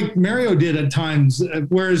 kind of like Mario did at times.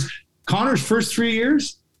 Whereas Connor's first 3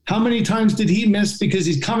 years, how many times did he miss because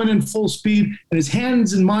he's coming in full speed and his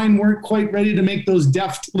hands and mind weren't quite ready to make those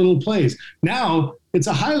deft little plays? Now it's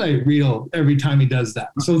a highlight reel every time he does that.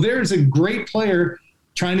 So there's a great player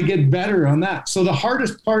trying to get better on that. So the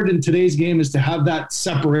hardest part in today's game is to have that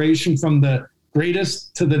separation from the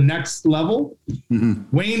greatest to the next level.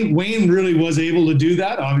 Mm-hmm. Wayne really was able to do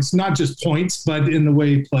that. Obviously, not just points, but in the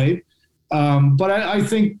way he played. But I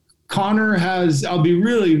think Connor I'll be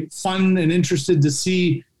really fun and interested to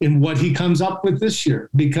see in what he comes up with this year,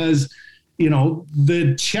 because,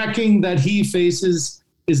 the checking that he faces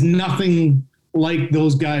is nothing like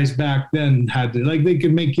those guys back then had to. Like, they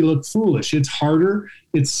could make you look foolish. It's harder.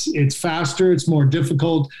 It's faster. It's more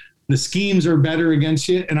difficult. The schemes are better against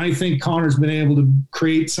you. And I think Connor's been able to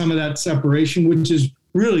create some of that separation, which is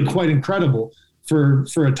really quite incredible for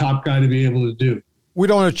a top guy to be able to do. We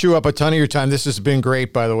don't want to chew up a ton of your time. This has been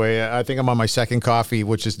great, by the way. I think I'm on my second coffee,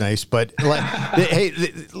 which is nice. But hey,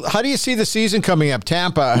 how do you see the season coming up?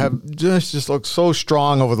 Tampa have just looked so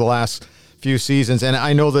strong over the last few seasons. And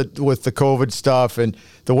I know that with the COVID stuff and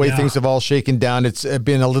the way things have all shaken down, it's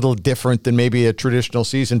been a little different than maybe a traditional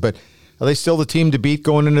season. But are they still the team to beat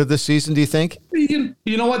going into this season, do you think? You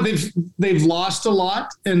know what? They've lost a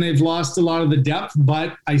lot, and they've lost a lot of the depth.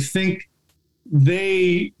 But I think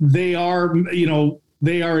they are,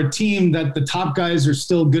 they are a team that the top guys are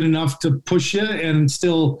still good enough to push you, and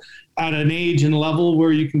still at an age and level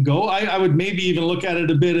where you can go. I would maybe even look at it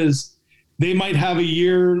a bit as they might have a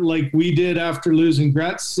year like we did after losing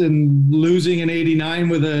Gretz and losing in 89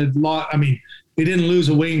 with a lot. I mean, they didn't lose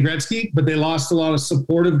a Wayne Gretzky, but they lost a lot of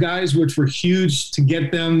supportive guys, which were huge to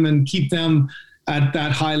get them and keep them at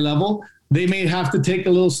that high level. They may have to take a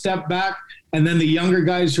little step back. And then the younger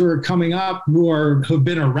guys who are coming up who've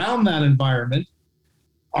been around that environment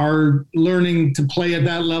are learning to play at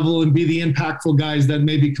that level and be the impactful guys that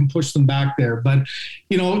maybe can push them back there. But,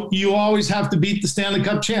 you always have to beat the Stanley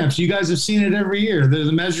Cup champs. You guys have seen it every year. There's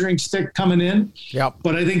a measuring stick coming in. Yep.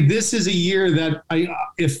 But I think this is a year that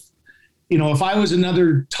if I was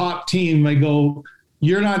another top team, I go,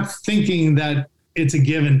 you're not thinking that it's a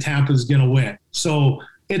given Tampa's going to win. So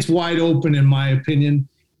it's wide open, in my opinion.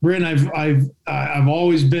 Bryn, I've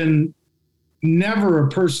always been never a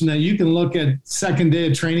person that you can look at second day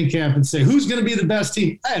of training camp and say, who's going to be the best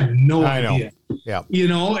team? I have no idea. Yeah.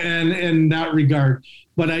 And in that regard.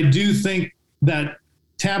 But I do think that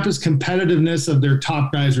Tampa's competitiveness of their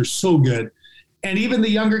top guys are so good. And even the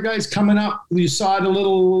younger guys coming up, you saw it a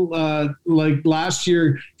little like last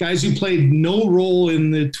year, guys who played no role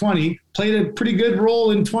in the 20 played a pretty good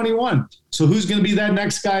role in 21. So who's going to be that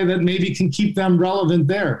next guy that maybe can keep them relevant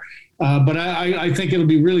there? But I think it'll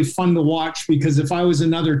be really fun to watch, because if I was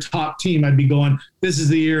another top team, I'd be going, this is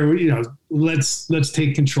the year, let's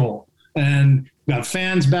take control. And got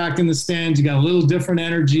fans back in the stands. You got a little different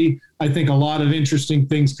energy. I think a lot of interesting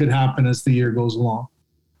things could happen as the year goes along.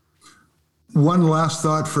 One last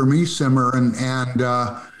thought for me, Simmer, and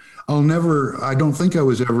I don't think I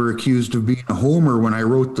was ever accused of being a homer when I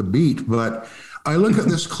wrote the beat, but I look at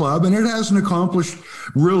this club and it hasn't accomplished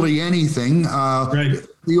really anything. Right.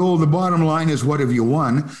 The bottom line is, what have you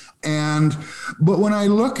won? But when I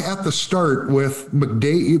look at the start with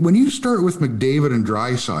McDavid, when you start with McDavid and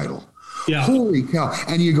Draisaitl, yeah. Holy cow.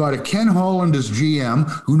 And you got a Ken Holland as GM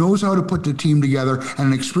who knows how to put the team together, and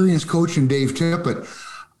an experienced coach in Dave Tippett.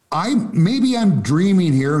 Maybe I'm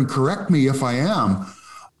dreaming here, and correct me if I am.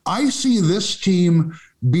 I see this team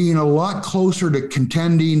being a lot closer to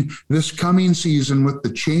contending this coming season with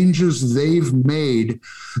the changes they've made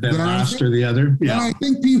than last or the other. Yeah. And I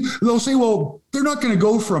think they'll say, well, they're not going to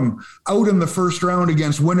go from out in the first round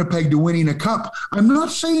against Winnipeg to winning a cup. I'm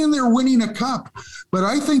not saying they're winning a cup, but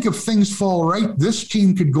I think if things fall right, this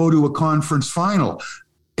team could go to a conference final.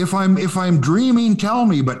 If I'm dreaming, tell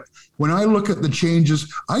me, but when I look at the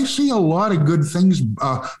changes, I see a lot of good things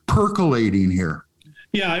percolating here.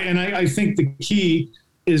 Yeah, and I think the key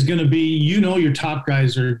is going to be, your top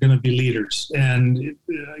guys are going to be leaders. And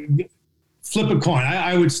flip a coin.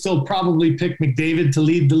 I would still probably pick McDavid to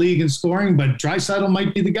lead the league in scoring, but Draisaitl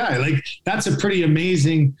might be the guy. Like, that's a pretty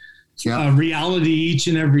amazing reality each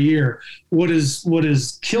and every year. What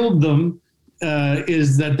has killed them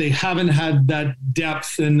is that they haven't had that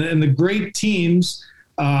depth. And the great teams,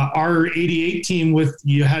 our 88 team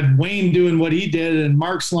you had Wayne doing what he did and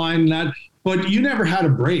Mark's line and that, but you never had a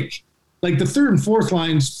break. Like, the third and fourth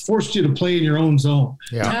lines forced you to play in your own zone.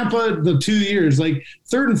 Yeah. Tampa, the 2 years, like,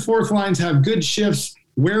 third and fourth lines have good shifts,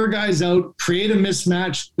 wear guys out, create a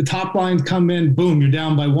mismatch. The top lines come in, boom, you're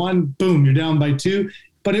down by one, boom, you're down by two.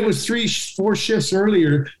 But it was 3-4 shifts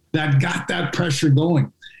earlier that got that pressure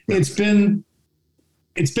going. Yeah. It's been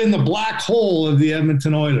the black hole of the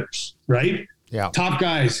Edmonton Oilers, right? Yeah. Top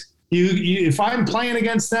guys. If I'm playing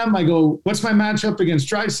against them, I go, what's my matchup against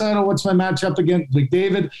Draisaitl? What's my matchup against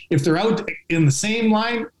McDavid? If they're out in the same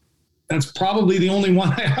line, that's probably the only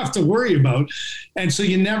one I have to worry about. And so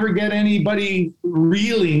you never get anybody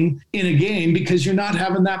reeling in a game because you're not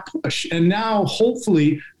having that push. And now,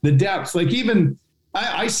 hopefully, the depth, like, even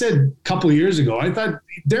I said a couple of years ago, I thought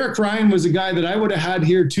Derek Ryan was a guy that I would have had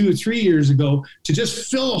here 2 or 3 years ago to just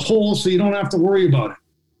fill a hole so you don't have to worry about it.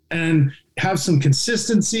 And have some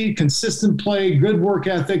consistency, consistent play, good work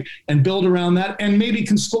ethic, and build around that, and maybe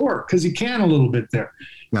can score because he can a little bit there.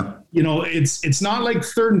 Yeah. It's not like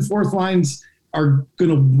third and fourth lines are going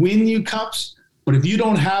to win you cups, but if you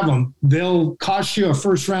don't have them, they'll cost you a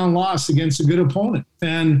first round loss against a good opponent.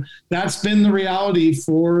 And that's been the reality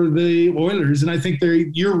for the Oilers. And I think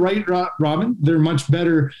you're right, Robin. They're much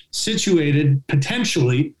better situated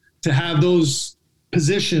potentially to have those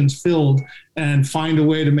positions filled and find a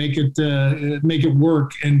way to make it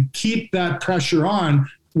work and keep that pressure on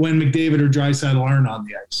when McDavid or Draisaitl aren't on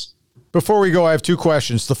the ice. Before we go, I have 2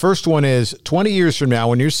 questions. The first one is, 20 years from now,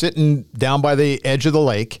 when you're sitting down by the edge of the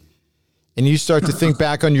lake and you start to think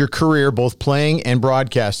back on your career, both playing and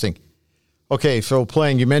broadcasting. Okay, so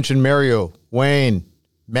playing, you mentioned Mario, Wayne,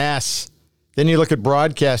 Mass. Then you look at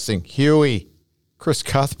broadcasting, Huey, Chris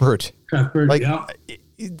Cuthbert.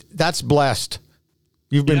 That's blessed.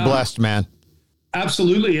 You've been blessed, man.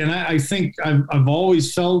 Absolutely. And I think I've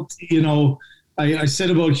always felt, I said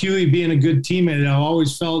about Huey being a good teammate, I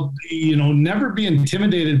always felt, never be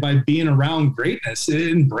intimidated by being around greatness.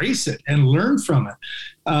 Embrace it and learn from it.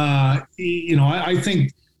 I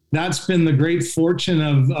think that's been the great fortune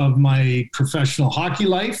of my professional hockey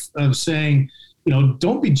life, of saying,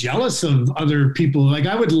 don't be jealous of other people. Like,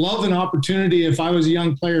 I would love an opportunity if I was a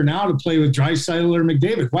young player now to play with Draisaitl or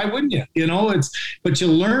McDavid. Why wouldn't you? But you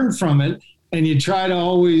learn from it, and you try to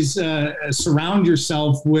always surround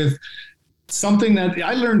yourself with something that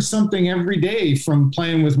I learned something every day from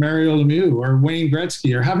playing with Mario Lemieux or Wayne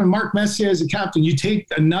Gretzky or having Mark Messier as a captain. You take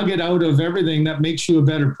a nugget out of everything that makes you a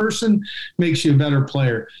better person, makes you a better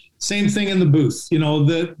player. Same thing in the booth.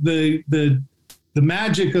 The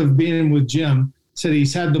magic of being with Jim, said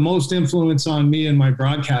he's had the most influence on me in my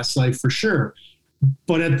broadcast life for sure.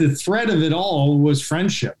 But at the thread of it all was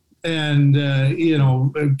friendship and,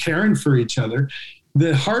 caring for each other.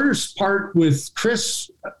 The hardest part with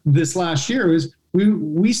Chris this last year is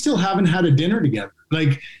we still haven't had a dinner together.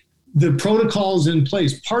 Like, the protocols in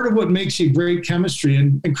place, part of what makes you great chemistry,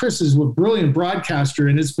 and Chris is a brilliant broadcaster,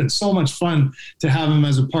 and it's been so much fun to have him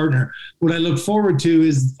as a partner. What I look forward to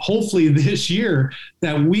is hopefully this year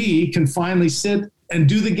that we can finally sit and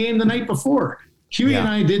do the game the night before. Huey and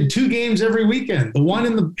I did 2 games every weekend, the one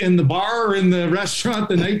in the bar or in the restaurant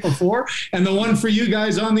the night before, and the one for you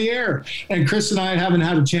guys on the air. And Chris and I haven't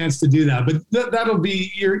had a chance to do that, but that'll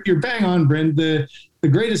be, you're bang on, Brent. The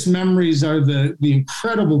greatest memories are the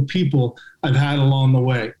incredible people I've had along the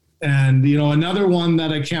way. And, another one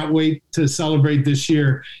that I can't wait to celebrate this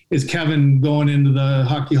year is Kevin going into the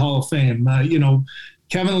Hockey Hall of Fame.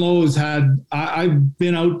 Kevin Lowe has I've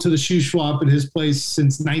been out to the shoe swap at his place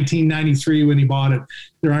since 1993 when he bought it.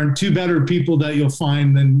 There aren't 2 better people that you'll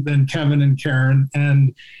find than Kevin and Karen.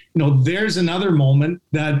 And, there's another moment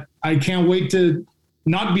that I can't wait to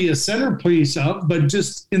not be a centerpiece of, but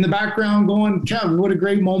just in the background going, Kev, what a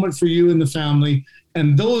great moment for you and the family.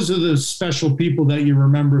 And those are the special people that you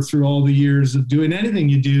remember through all the years of doing anything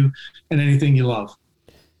you do and anything you love.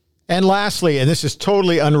 And lastly, and this is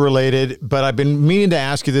totally unrelated, but I've been meaning to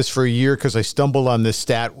ask you this for a year because I stumbled on this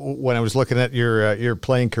stat when I was looking at your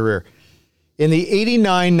playing career. In the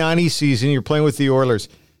 89-90 season, you're playing with the Oilers.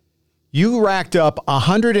 You racked up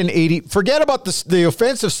 180. Forget about the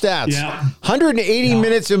offensive stats. Yeah. 180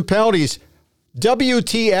 minutes in penalties.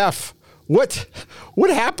 WTF? What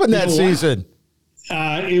happened that season?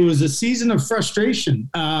 It was a season of frustration,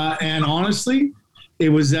 and honestly, it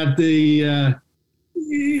was at the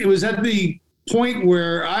point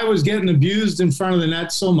where I was getting abused in front of the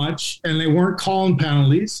net so much, and they weren't calling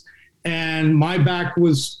penalties, and my back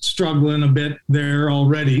was struggling a bit there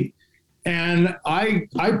already. And I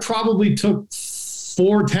probably took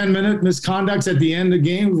 4 10-minute misconducts at the end of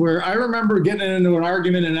games where I remember getting into an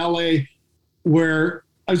argument in LA where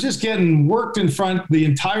I was just getting worked in front the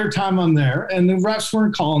entire time I'm there, and the refs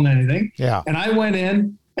weren't calling anything. Yeah. And I went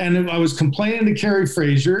in and I was complaining to Kerry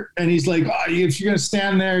Fraser, and he's like, if you're going to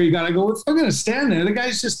stand there, you got to go. If I'm going to stand there, the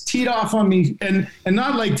guy's just teed off on me, and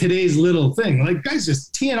not like today's little thing. Like, guys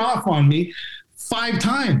just teeing off on me 5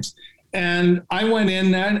 times. And I went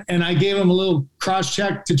in there and I gave him a little cross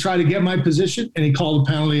check to try to get my position, and he called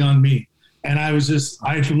a penalty on me. And I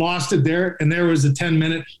lost it there, and there was a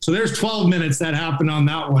 10-minute. So there's 12 minutes that happened on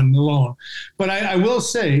that one alone. But I will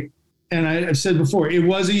say, and I've said before, it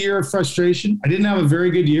was a year of frustration. I didn't have a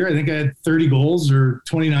very good year. I think I had 30 goals or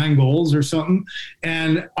 29 goals or something.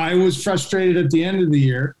 And I was frustrated at the end of the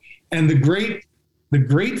year. And the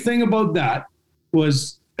great thing about that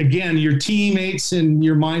was, again, your teammates and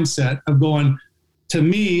your mindset of going, to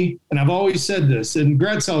me, and I've always said this, and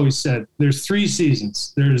Gretz always said, there's 3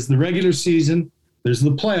 seasons. There's the regular season, there's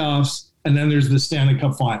the playoffs, and then there's the Stanley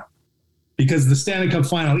Cup final. Because the Stanley Cup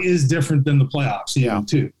final is different than the playoffs,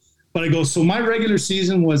 too. But I go, so my regular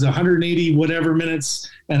season was 180 whatever minutes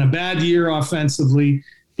and a bad year offensively.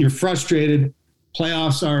 You're frustrated.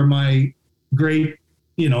 Playoffs are my great,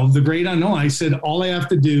 the great unknown. I said, all I have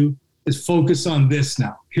to do is focus on this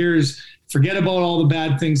now. Forget about all the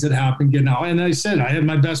bad things that happened. And I said, I had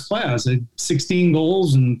my best playoffs. I had 16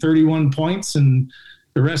 goals and 31 points, and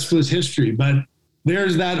the rest was history. But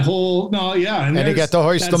there's that whole, And you get to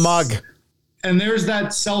hoist the mug. And there's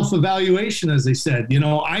that self-evaluation, as they said.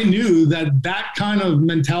 I knew that kind of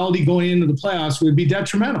mentality going into the playoffs would be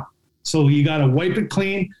detrimental. So you got to wipe it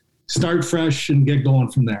clean, start fresh, and get going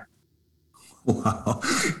from there. Wow.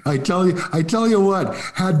 I tell you what,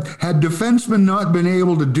 had defensemen not been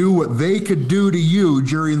able to do what they could do to you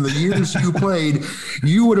during the years you played,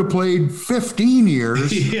 you would have played 15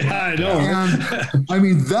 years. Yeah, I know. And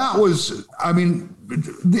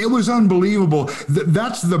it was unbelievable.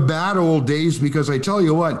 That's the bad old days, because I tell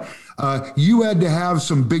you what, you had to have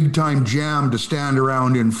some big time jam to stand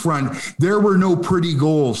around in front. There were no pretty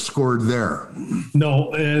goals scored there. No,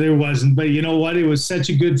 there wasn't. But you know what? It was such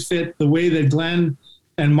a good fit. The way that Glenn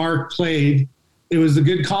and Mark played, it was a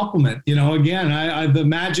good compliment. Again, the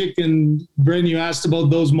magic, and Bren, you asked about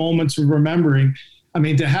those moments of remembering. I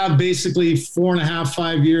mean, to have basically 4.5,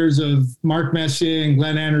 5 years of Mark Messier and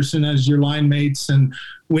Glenn Anderson as your line mates and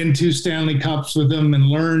win 2 Stanley Cups with them and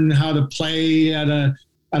learn how to play at a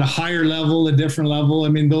higher level, a different level. I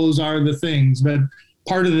mean, those are the things. But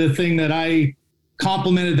part of the thing that I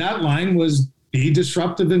complimented that line was be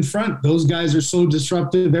disruptive in front. Those guys are so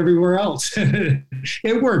disruptive everywhere else.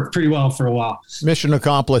 It worked pretty well for a while. Mission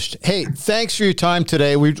accomplished. Hey, thanks for your time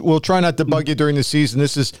today. We'll try not to bug you during the season.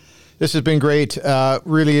 This has been great.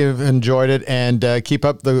 Really have enjoyed it, and keep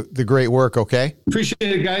up the great work, okay? Appreciate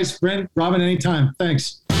it, guys. Brent, Robin, anytime.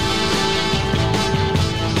 Thanks.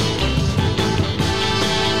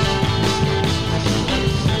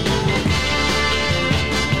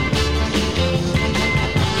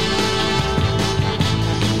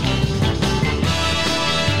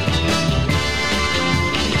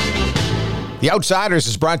 The Outsiders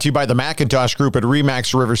is brought to you by the Macintosh Group at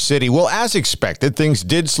RE/MAX River City. Well, as expected, things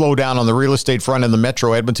did slow down on the real estate front in the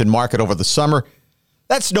Metro Edmonton market over the summer.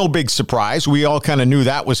 That's no big surprise. We all kind of knew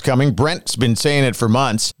that was coming. Brent's been saying it for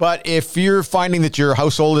months. But if you're finding that your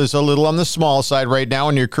household is a little on the small side right now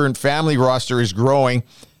and your current family roster is growing,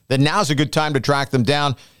 then now's a good time to track them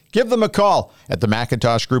down. Give them a call at the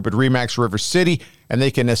Macintosh Group at RE/MAX River City, and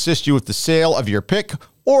they can assist you with the sale of your pick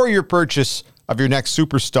or your purchase of your next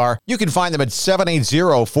superstar. You can find them at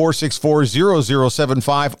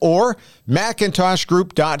 780-464-0075 or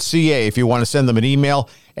macintoshgroup.ca if you want to send them an email,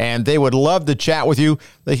 and they would love to chat with you.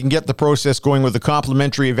 They can get the process going with a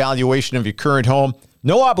complimentary evaluation of your current home.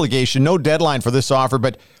 No obligation, no deadline for this offer,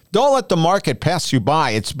 but don't let the market pass you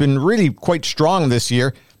by. It's been really quite strong this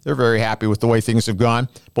year. They're very happy with the way things have gone,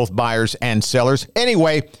 both buyers and sellers.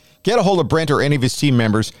 Anyway, get a hold of Brent or any of his team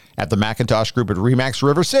members at the Macintosh Group at RE/MAX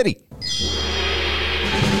River City.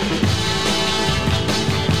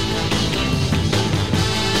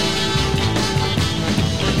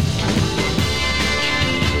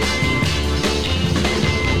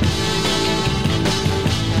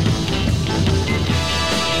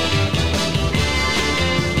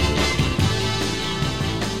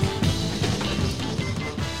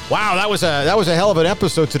 Wow, that was a hell of an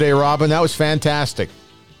episode today, Robin. That was fantastic.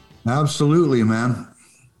 Absolutely, man.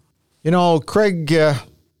 You know, Craig,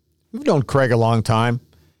 we've known Craig a long time,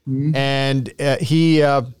 and he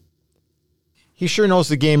sure knows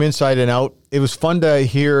the game inside and out. It was fun to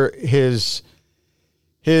hear his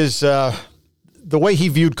the way he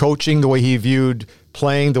viewed coaching, the way he viewed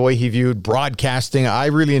playing, the way he viewed broadcasting. I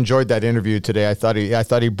really enjoyed that interview today. I thought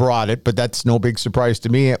he brought it, but that's no big surprise to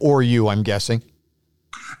me or you, I'm guessing.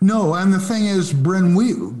 No, and the thing is, Bryn,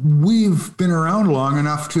 we've been around long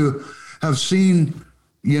enough to have seen,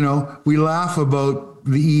 we laugh about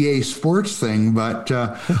the EA Sports thing, but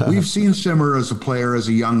we've seen Simmer as a player, as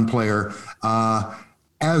a young player,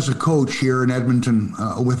 as a coach here in Edmonton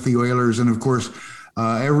with the Oilers, and of course,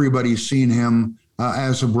 everybody's seen him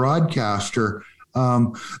as a broadcaster.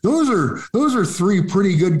 Those are 3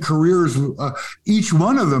 pretty good careers, each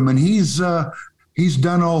one of them, and he's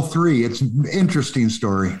done all 3. It's an interesting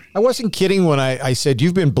story. I wasn't kidding when I said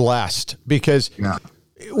you've been blessed, because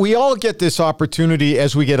we all get this opportunity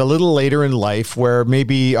as we get a little later in life where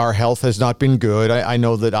maybe our health has not been good. I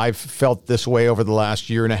know that I've felt this way over the last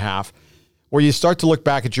year and a half, where you start to look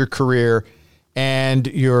back at your career and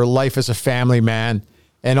your life as a family man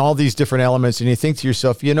and all these different elements, and you think to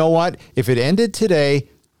yourself, you know what? If it ended today,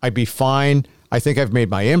 I'd be fine. I think I've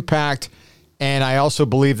made my impact. And I also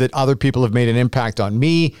believe that other people have made an impact on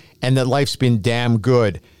me and that life's been damn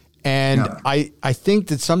good. And I think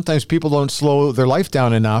that sometimes people don't slow their life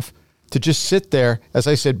down enough to just sit there, as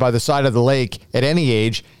I said, by the side of the lake at any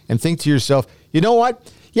age and think to yourself, you know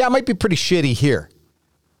what? Yeah, it might be pretty shitty here.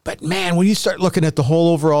 But man, when you start looking at the whole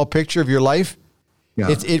overall picture of your life,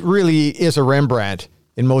 it really is a Rembrandt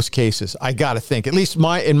in most cases. I got to think. At least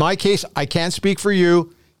in my case, I can't speak for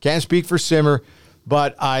you, can't speak for Simmer.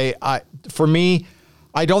 But for me,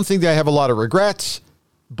 I don't think that I have a lot of regrets,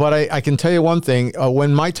 but I can tell you one thing.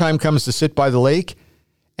 When my time comes to sit by the lake,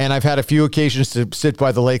 and I've had a few occasions to sit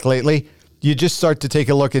by the lake lately, you just start to take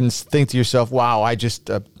a look and think to yourself, wow,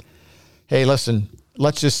 hey, listen,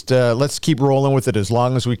 let's keep rolling with it as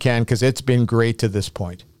long as we can, because it's been great to this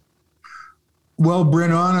point. Well,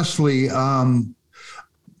 Bryn, honestly, my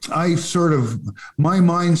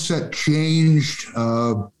mindset changed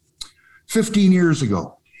 15 years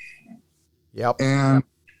ago. Yep. And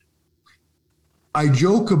I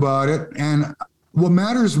joke about it. And what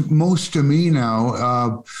matters most to me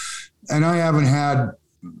now, and I haven't had,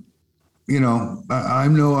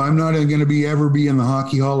 I'm not going to ever be in the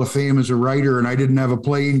Hockey Hall of Fame as a writer, and I didn't have a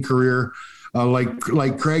playing career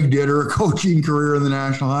like Craig did, or a coaching career in the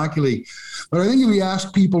National Hockey League. But I think if you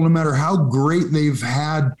ask people, no matter how great they've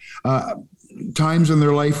had times in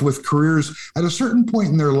their life with careers, at a certain point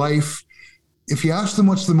in their life, if you ask them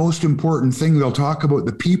what's the most important thing, they'll talk about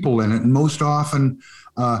the people in it. And most often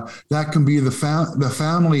that can be the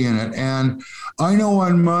family in it. And I know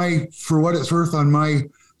for what it's worth, on my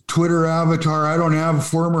Twitter avatar, I don't have a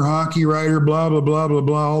former hockey writer, blah, blah, blah, blah,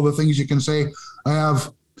 blah, all the things you can say.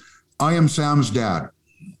 I am Sam's dad.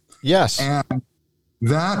 Yes. And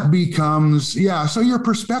that becomes, so your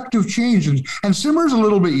perspective changes. And Simmer's a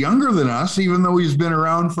little bit younger than us, even though he's been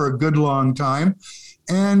around for a good long time.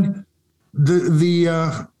 And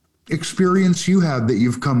the experience you had that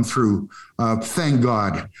you've come through, thank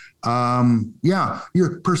God.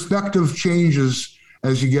 Your perspective changes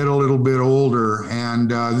as you get a little bit older, and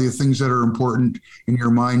the things that are important in your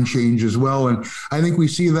mind change as well. And I think we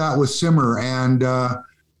see that with Simmer, and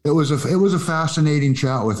it was a fascinating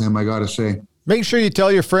chat with him, I got to say. Make sure you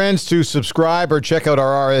tell your friends to subscribe or check out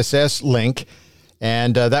our RSS link,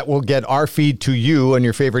 and that will get our feed to you on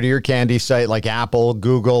your favorite ear candy site like Apple,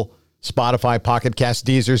 Google, Spotify, Pocket Cast,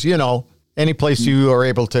 Deezers, any place you are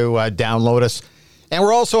able to download us. And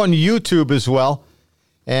we're also on YouTube as well.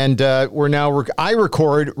 And we're now, I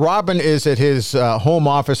record, Robin is at his home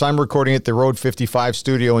office. I'm recording at the Road 55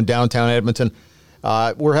 studio in downtown Edmonton.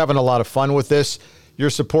 We're having a lot of fun with this. Your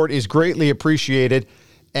support is greatly appreciated.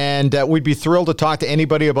 And we'd be thrilled to talk to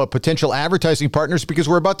anybody about potential advertising partners, because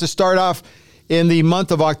we're about to start off in the month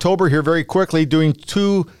of October here very quickly, doing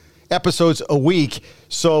 2 episodes a week.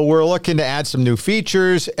 So we're looking to add some new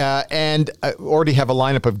features, and I already have a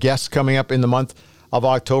lineup of guests coming up in the month of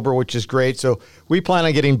October, which is great. So we plan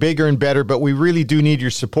on getting bigger and better, but we really do need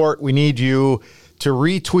your support. We need you to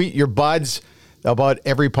retweet your buds about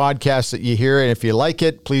every podcast that you hear. And if you like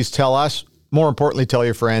it, please tell us. More importantly, tell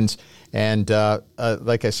your friends. And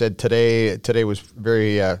like I said, today was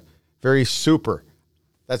very, very super.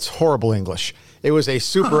 That's horrible English. It was a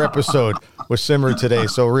super episode with Simmer today,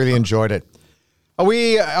 so really enjoyed it. Are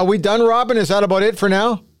we done, Robin? Is that about it for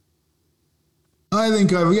now? I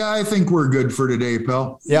think we're good for today,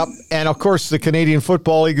 pal. Yep. And of course, the Canadian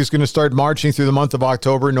Football League is going to start marching through the month of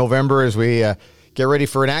October, November, as we get ready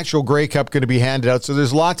for an actual Grey Cup going to be handed out. So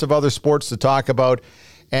there's lots of other sports to talk about.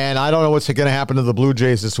 And I don't know what's going to happen to the Blue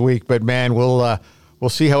Jays this week, but man, we'll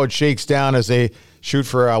see how it shakes down as they shoot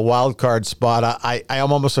for a wild card spot. I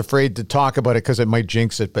am almost afraid to talk about it because it might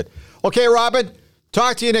jinx it. But okay, Robin,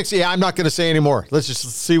 talk to you next. Yeah, I'm not going to say anymore. Let's just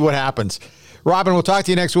see what happens. Robin, we'll talk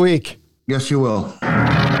to you next week. Yes, you will.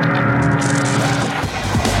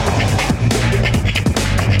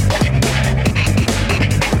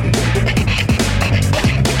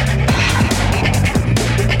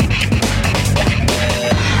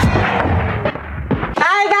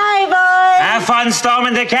 Bye-bye, boys. Have fun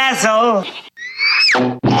storming the castle.